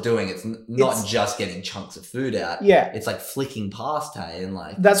floss? What's it doing? It's not just getting chunks of food out. Yeah. It's like flicking past, hey, and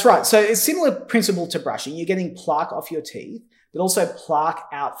like... That's right. So it's similar principle to brushing. You're getting plaque off your teeth, but also plaque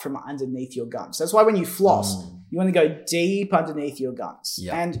out from underneath your gums. That's why when you floss, you want to go deep underneath your gums.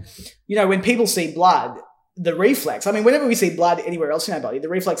 Yep. And, when people see blood, the reflex, whenever we see blood anywhere else in our body, the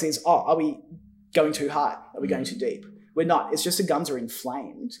reflex is, are we going too hard? Are we going too deep? We're not. It's just the gums are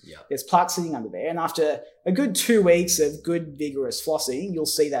inflamed. Yep. There's plaque sitting under there. And after a good 2 weeks of good, vigorous flossing, you'll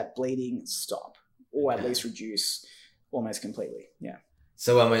see that bleeding stop or at least reduce almost completely. Yeah.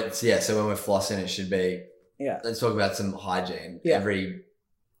 So when we're flossing, it should be... Yeah. Let's talk about some hygiene. Yeah. Every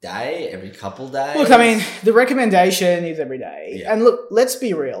day, every couple days. Look, the recommendation is every day. Yeah. And look, let's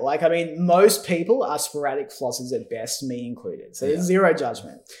be real. Most people are sporadic flossers at best, me included. So there's zero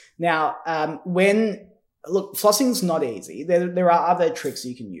judgment. Now, flossing's not easy. There are other tricks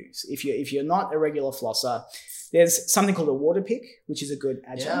you can use. If you're not a regular flosser, there's something called a water pick, which is a good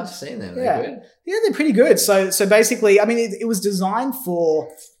adjunct. Yeah, I've seen them. They're good. Yeah, they're pretty good. So basically, it was designed for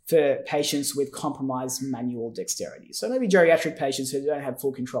patients with compromised manual dexterity. So maybe geriatric patients who don't have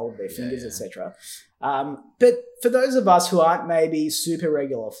full control of their fingers, etc. But for those of us who aren't maybe super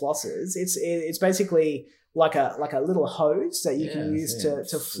regular flossers, it's basically like a little hose that you can use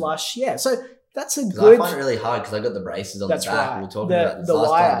to flush. Yeah, so that's a good... I find it really hard because I got the braces on the back. Right. We were talking about this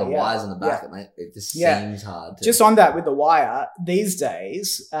last time. The wires on the back, it just seems hard to... Just on that with the wire, these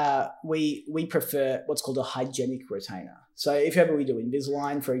days, we prefer what's called a hygienic retainer. So if ever we do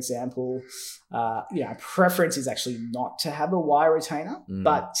Invisalign, for example, preference is actually not to have a wire retainer,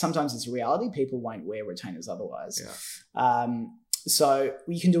 but sometimes it's a reality. People won't wear retainers otherwise. Yeah. So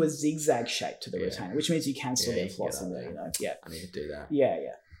you can do a zigzag shape to the retainer, which means you can still get floss in there. Yeah. I need to do that. Yeah.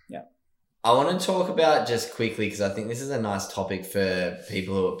 I want to talk about just quickly, because I think this is a nice topic for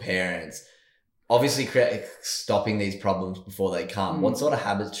people who are parents. Obviously, stopping these problems before they come. What sort of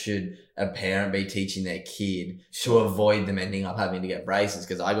habits should a parent be teaching their kid to avoid them ending up having to get braces?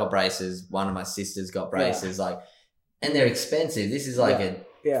 Because I got braces. One of my sisters got braces. And they're expensive. This is like a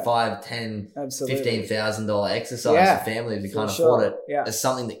 $5,000, $10,000, $15,000 exercise for families who can't afford it. Yeah. As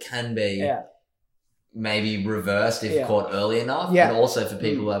something that can be maybe reversed if caught early enough. And also for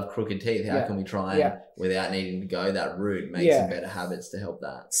people who have crooked teeth, how can we try and, without needing to go that route, make some better habits to help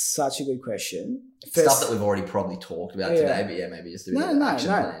that? Such a good question. Stuff that we've already probably talked about today, but maybe just do an action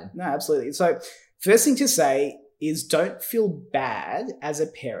plan. No, absolutely. So first thing to say is don't feel bad as a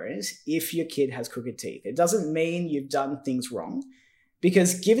parent if your kid has crooked teeth. It doesn't mean you've done things wrong,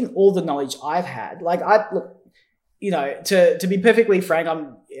 because given all the knowledge I've had, to be perfectly frank,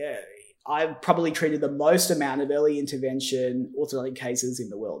 I've probably treated the most amount of early intervention orthodontic cases in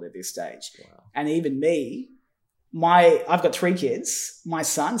the world at this stage. Wow. And even me, I've got 3 kids. My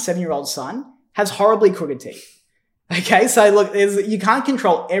son, 7-year-old son, has horribly crooked teeth. Okay, so look, you can't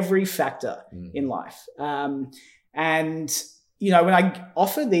control every factor in life. And when I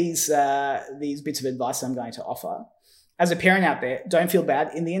offer these bits of advice I'm going to offer, as a parent out there, don't feel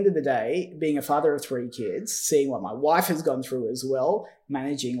bad. In the end of the day, being a father of 3 kids, seeing what my wife has gone through as well,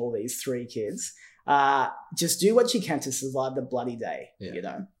 managing all these 3 kids, just do what you can to survive the bloody day,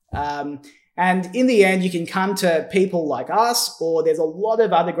 and in the end, you can come to people like us, or there's a lot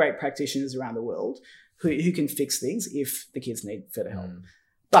of other great practitioners around the world who can fix things if the kids need further help.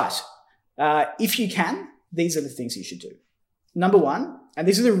 But if you can, these are the things you should do. Number 1, and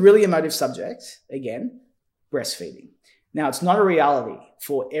this is a really emotive subject, again, breastfeeding. Now, it's not a reality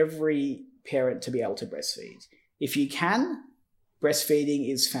for every parent to be able to breastfeed. If you can,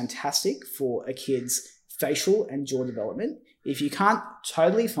 breastfeeding is fantastic for a kid's facial and jaw development. If you can't,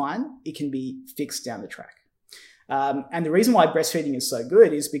 totally fine. It can be fixed down the track. And the reason why breastfeeding is so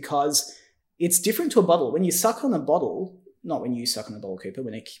good is because it's different to a bottle. When you suck on a bottle, not when you suck on a bottle, Cooper,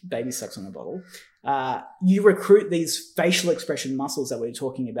 when a baby sucks on a bottle, you recruit these facial expression muscles that we were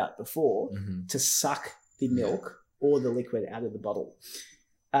talking about before to suck the milk or the liquid out of the bottle.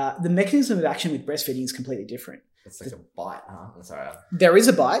 The mechanism of action with breastfeeding is completely different. It's like a bite, huh? Sorry. There is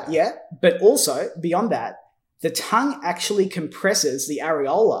a bite, but also beyond that, the tongue actually compresses the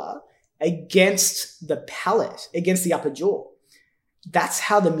areola against the palate, against the upper jaw. That's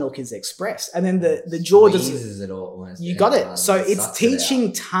how the milk is expressed. And then the jaw does it all almost. You got it. So it's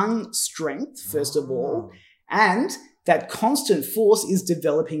teaching tongue strength, first of all, and that constant force is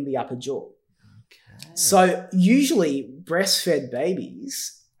developing the upper jaw. So usually breastfed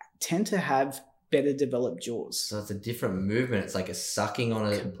babies tend to have better developed jaws. So it's a different movement. It's like a sucking on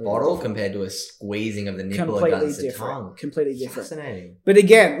a Completely bottle different. compared to a squeezing of the nipple Completely against the different. tongue. Completely different. Fascinating. But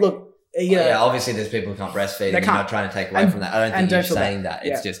again, look, you know, Yeah, obviously there's people who can't breastfeed. They And can't. you're not trying to take away And- from that. I don't and think you're don't feel saying bad. that.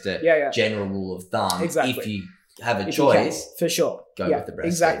 It's Yeah. just a Yeah. general rule of thumb. Exactly. If you have a if you can, choice, for sure, go with the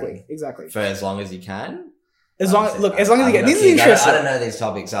breastfeeding. Exactly. For as long as you can. As long as you get, this is I interesting. don't know these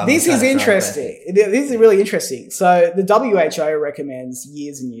topics. So This is interesting. This is really interesting. So the WHO recommends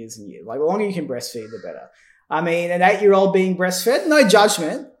years and years and years. Like the longer you can breastfeed, the better. I mean, an 8-year-old being breastfed, no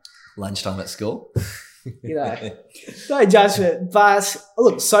judgment. Lunchtime at school. You know, no judgment. But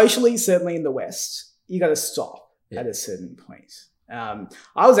look, socially, certainly in the West, you got to stop at a certain point. I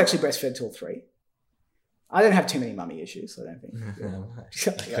was actually breastfed till 3. I don't have too many mummy issues, I don't think.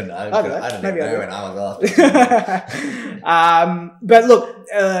 I don't Maybe know I when I was off. But look,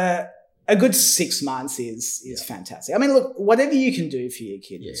 a good 6 months is fantastic. I mean, look, whatever you can do for your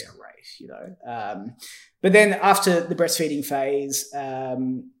kid is great, you know. But then after the breastfeeding phase,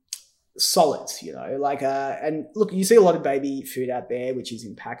 solids, you know, like, and look, you see a lot of baby food out there, which is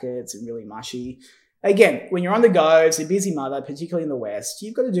in packets and really mushy. Again, when you're on the go, it's a busy mother, particularly in the West,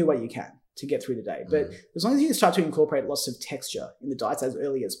 you've got to do what you can to get through the day. But as long as you start to incorporate lots of texture in the diets as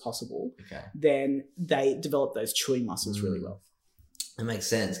early as possible, then they develop those chewing muscles really well. It makes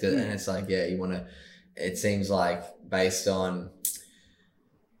sense. And it's like, you want to, it seems like based on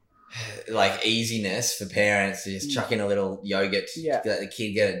like easiness for parents to just chuck in a little yogurt, let the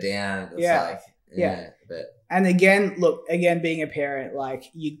kid get it down. It's but and again, look, being a parent, like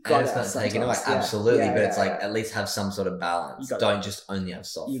you got to taking away, absolutely. But it's like at least have some sort of balance. Don't just only have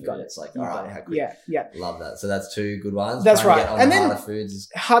soft food. It's like, all right, how quick. Love that. So that's 2 good ones. That's right. And then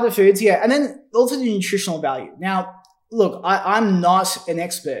harder foods, and then also the nutritional value. Now, look, I'm not an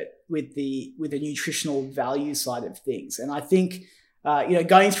expert with the nutritional value side of things, and I think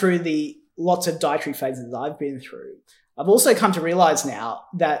going through the lots of dietary phases that I've been through, I've also come to realize now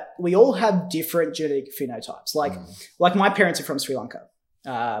that we all have different genetic phenotypes. Like my parents are from Sri Lanka.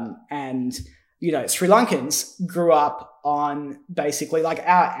 And, you know, Sri Lankans grew up on basically like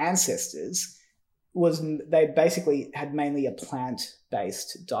our ancestors they basically had mainly a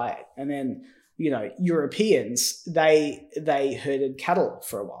plant-based diet. And then, you know, Europeans, they herded cattle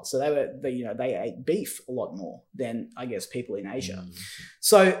for a while. So they ate beef a lot more than, I guess, people in Asia.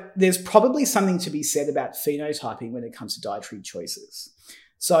 So there's probably something to be said about phenotyping when it comes to dietary choices.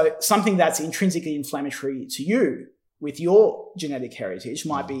 So something that's intrinsically inflammatory to you with your genetic heritage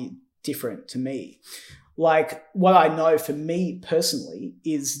might be different to me. Like what I know for me personally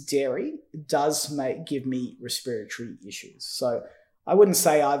is dairy does give me respiratory issues. So I wouldn't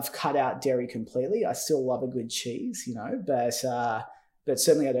say I've cut out dairy completely. I still love a good cheese, you know, but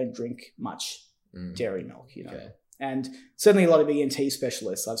certainly I don't drink much dairy milk, you know. And certainly a lot of ENT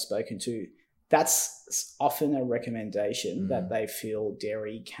specialists I've spoken to, that's often a recommendation that they feel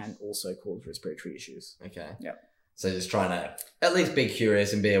dairy can also cause respiratory issues. So just trying to at least be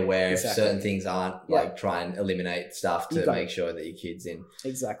curious and be aware if certain things aren't, like try and eliminate stuff to make sure that your kid's in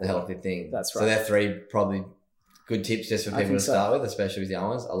the healthy thing. That's right. So they're 3 probably good tips just for people to start with, especially with young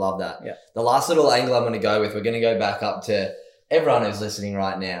ones. I love that. Yeah. The last little angle I'm going to go with, we're going to go back up to everyone who's listening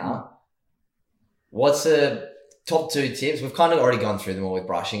right now. What's the top 2 tips? We've kind of already gone through them all with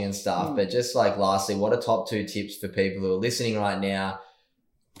brushing and stuff, but just like lastly, what are top 2 tips for people who are listening right now?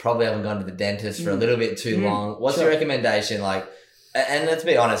 Probably haven't gone to the dentist for a little bit too long. What's your recommendation? Like, and let's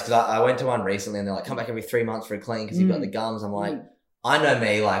be honest, because I went to one recently and they're like, come back every 3 months for a clean because you've got the gums. I'm like, I know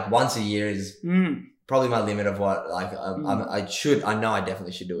me, like once a year is probably my limit of what, like, I know I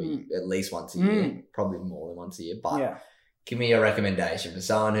definitely should do it at least once a year, probably more than once a year, but give me a recommendation for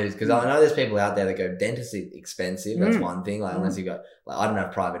someone who's, because I know there's people out there that go, dentist is expensive. That's one thing. Like, unless you got, like, I don't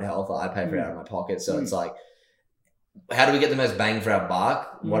have private health. I pay for it out of my pocket. So it's like, how do we get the most bang for our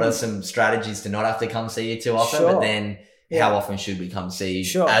buck? What are some strategies to not have to come see you too often? But then how often should we come see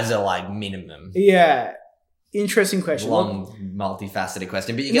you as a like minimum? Yeah. Interesting question. Long, multifaceted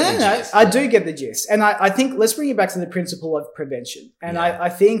question, but you get the gist. I do get the gist. And I think let's bring it back to the principle of prevention. And I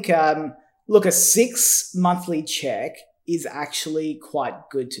think, look, a 6 monthly check is actually quite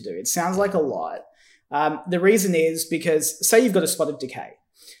good to do. It sounds like a lot. The reason is because say you've got a spot of decay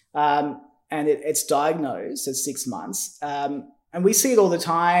and it's diagnosed at 6 months. And we see it all the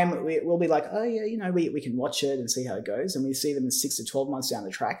time. We'll be like, oh yeah, you know, we can watch it and see how it goes. And we see them in 6 to 12 months down the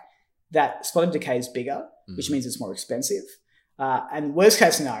track. That spot of decay is bigger, which means it's more expensive. And worst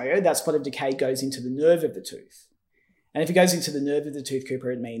case scenario, that spot of decay goes into the nerve of the tooth. And if it goes into the nerve of the tooth,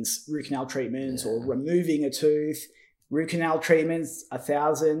 Cooper, it means root canal treatments or removing a tooth, Root canal treatments are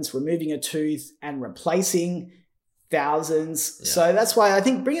thousands. Removing a tooth and replacing thousands. Yeah. So that's why I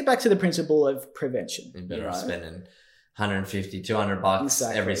think bring it back to the principle of prevention. You're better off spending $150,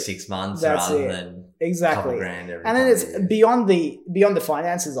 $200 every 6 months That's rather it. than Exactly. a couple grand every And then couple it's of years. beyond the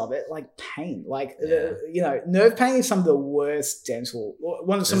finances of it, like pain, like nerve pain is some of the worst dental, some of the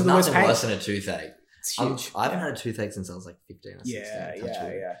worst There's pain. nothing worse than a toothache. It's huge. I haven't had a toothache since I was like 15 or 16.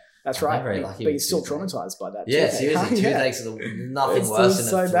 Yeah. That's I'm right. very lucky But you're with still toothache. traumatized by that. Yeah, toothache. seriously, toothaches are nothing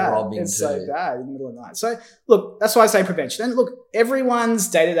worse than a throbbing It's tooth. so bad in the middle of the night. So look, that's why I say prevention. And look, everyone's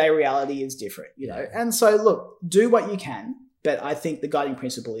day-to-day reality is different, you know. And so look, do what you can, but I think the guiding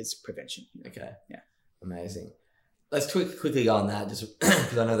principle is prevention. Okay. Yeah. Amazing. Let's quickly go on that, just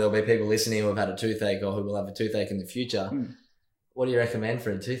because I know there'll be people listening who have had a toothache or who will have a toothache in the future. What do you recommend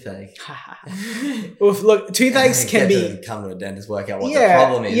for a toothache? Well, look, toothaches can be... Come to a dentist, work out what the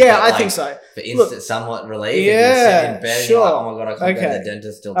problem is. Yeah, but I think so. For instant, somewhat relief. If Yeah, you're sitting in bed and sure. you're like, oh my God, I can't go to the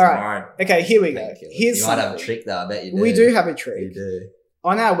dentist till tomorrow. Okay, here we go. Painkillers. Here's you might have a something. trick though, I bet you do. We do have a trick. You do.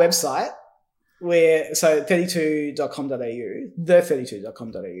 On our website, so 32.com.au,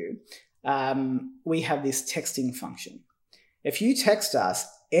 the32.com.au, we have this texting function. If you text us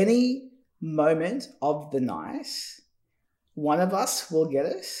any moment of the night, one of us will get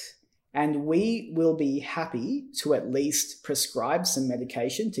it, and we will be happy to at least prescribe some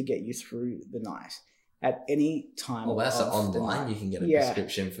medication to get you through the night at any time. Oh, that's online. You can get a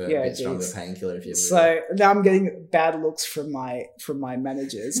prescription for a bit stronger painkiller if you ever. So now I'm getting bad looks from my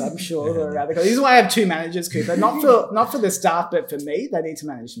managers. I'm sure they're around the corner. This is why I have two managers, Cooper. Not for the staff, but for me. They need to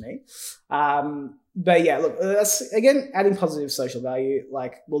manage me. But yeah, look, that's again adding positive social value.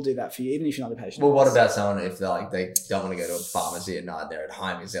 Like we'll do that for you, even if you're not a patient. Well, what about someone if they don't want to go to a pharmacy at night? They're at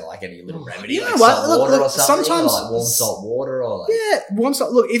home. Is there like any little remedy, You know like what? salt water Look, or something, sometimes- or like warm salt water, or like warm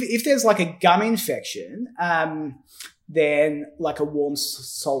salt. Look, if there's like a gum infection, then like a warm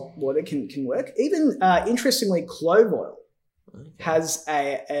salt water can work. Even interestingly, clove oil has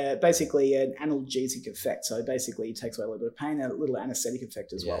a basically an analgesic effect. So basically, it takes away a little bit of pain and a little anesthetic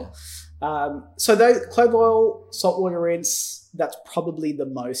effect as well. So those clove oil, salt water rinse, that's probably the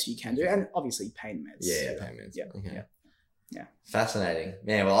most you can do, and obviously pain meds. pain meds. Yeah. Okay. Yeah. Fascinating.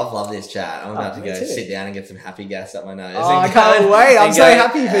 Man, well, I've loved this chat. I'm about to go sit down and get some happy gas up my nose. Oh, I can't wait. I'm so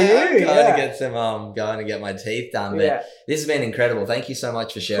happy for you. Going to get some, going to get my teeth done. But this has been incredible. Thank you so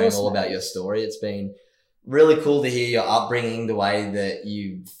much for sharing all about your story. It's been really cool to hear your upbringing, the way that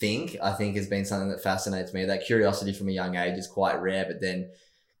you think, I think has been something that fascinates me. That curiosity from a young age is quite rare, but then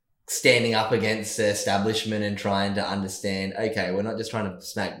standing up against the establishment and trying to understand, okay, we're not just trying to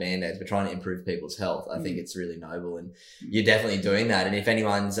smack band-aids, we're trying to improve people's health. I think it's really noble, and you're definitely doing that. And if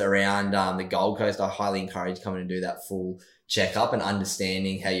anyone's around the Gold Coast, I highly encourage coming and do that full checkup and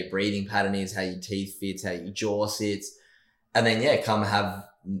understanding how your breathing pattern is, how your teeth fits, how your jaw sits. And then, come have,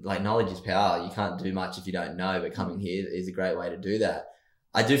 like, knowledge is power. You can't do much if you don't know, but coming here is a great way to do that.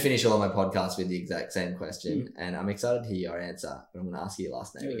 I do finish all of my podcasts with the exact same question, and I'm excited to hear your answer, but I'm going to ask you your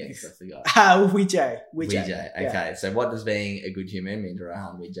last name again because I forgot. Wijey. Okay, so what does being a good human mean to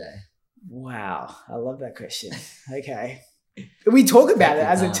Rohan Wijey? Wow, I love that question. Okay. We talk about it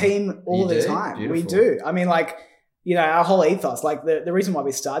as a team all the time. Beautiful. We do. I mean, like, our whole ethos, like the reason why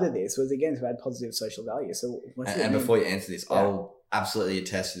we started this was, again, to add positive social value. So before you answer this, I'll absolutely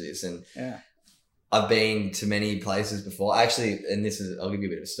attest to this. And I've been to many places before. Actually, and I'll give you a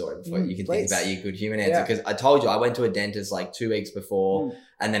bit of a story before you can think about your good human answer. Because I told you, I went to a dentist like 2 weeks before,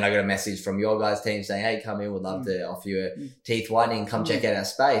 and then I got a message from your guys' team saying, hey, come in, we'd love to offer you a teeth whitening, come check out our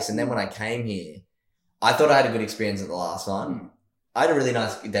space. And then when I came here, I thought I had a good experience at the last one. I had a really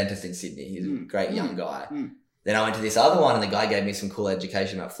nice dentist in Sydney. He's a great young guy. Then I went to this other one and the guy gave me some cool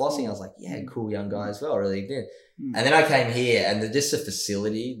education about flossing. I was like, yeah, cool young guy as well. I really did. And then I came here and just the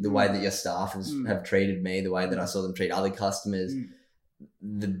facility, the way that your staff have treated me, the way that I saw them treat other customers,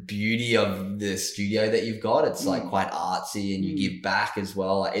 the beauty of the studio that you've got, it's like quite artsy and you give back as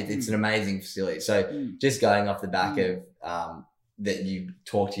well. Like it's an amazing facility. So just going off the back of that you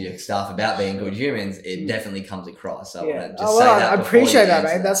talk to your staff about being good humans, it definitely comes across. So I want to just say that. I appreciate that,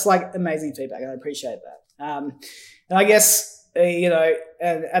 mate. That's like amazing feedback. I appreciate that. And I guess, and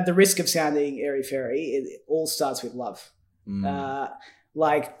at the risk of sounding airy-fairy, it all starts with love.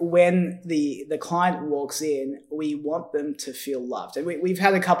 Like when the client walks in, we want them to feel loved. And we've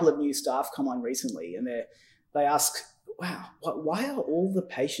had a couple of new staff come on recently, and they ask, wow, why are all the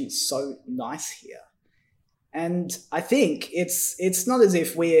patients so nice here? And I think it's not as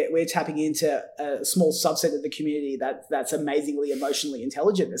if we're tapping into a small subset of the community that's amazingly emotionally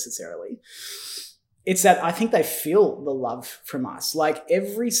intelligent necessarily. it's that I think they feel the love from us. Like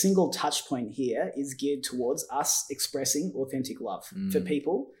every single touch point here is geared towards us expressing authentic love for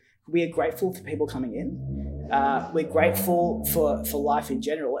people. We are grateful for people coming in. We're grateful for life in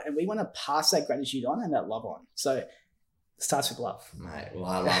general, and we want to pass that gratitude on and that love on. So it starts with love. Mate, well,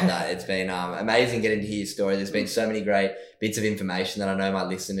 I love that. It's been amazing getting to hear your story. There's been so many great bits of information that I know my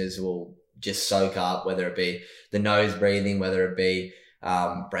listeners will just soak up, whether it be the nose breathing, whether it be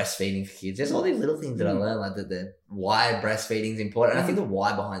breastfeeding for kids. There's all these little things that I learned, like the why breastfeeding is important. And I think the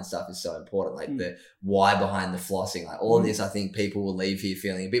why behind stuff is so important, like the why behind the flossing, like all of this. I think people will leave here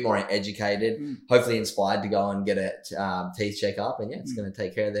feeling a bit more educated, hopefully inspired to go and get a teeth check up, and it's going to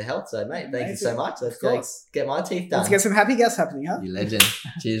take care of their health. So mate, thank you so much. Let's go get my teeth done. Let's get some happy gas happening, huh? You legend.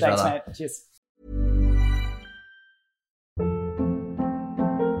 Cheers, Thanks, brother. mate. Cheers.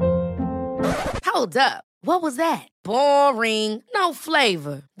 Hold up. What was that? Boring. No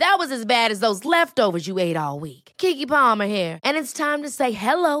flavor. That was as bad as those leftovers you ate all week. Keke Palmer here, and it's time to say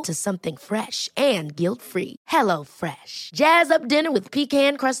hello to something fresh and guilt-free. Hello Fresh. Jazz up dinner with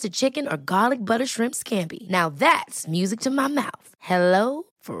pecan-crusted chicken or garlic butter shrimp scampi. Now that's music to my mouth. Hello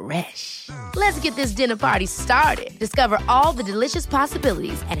Fresh. Let's get this dinner party started. Discover all the delicious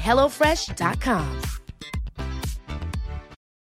possibilities at hellofresh.com.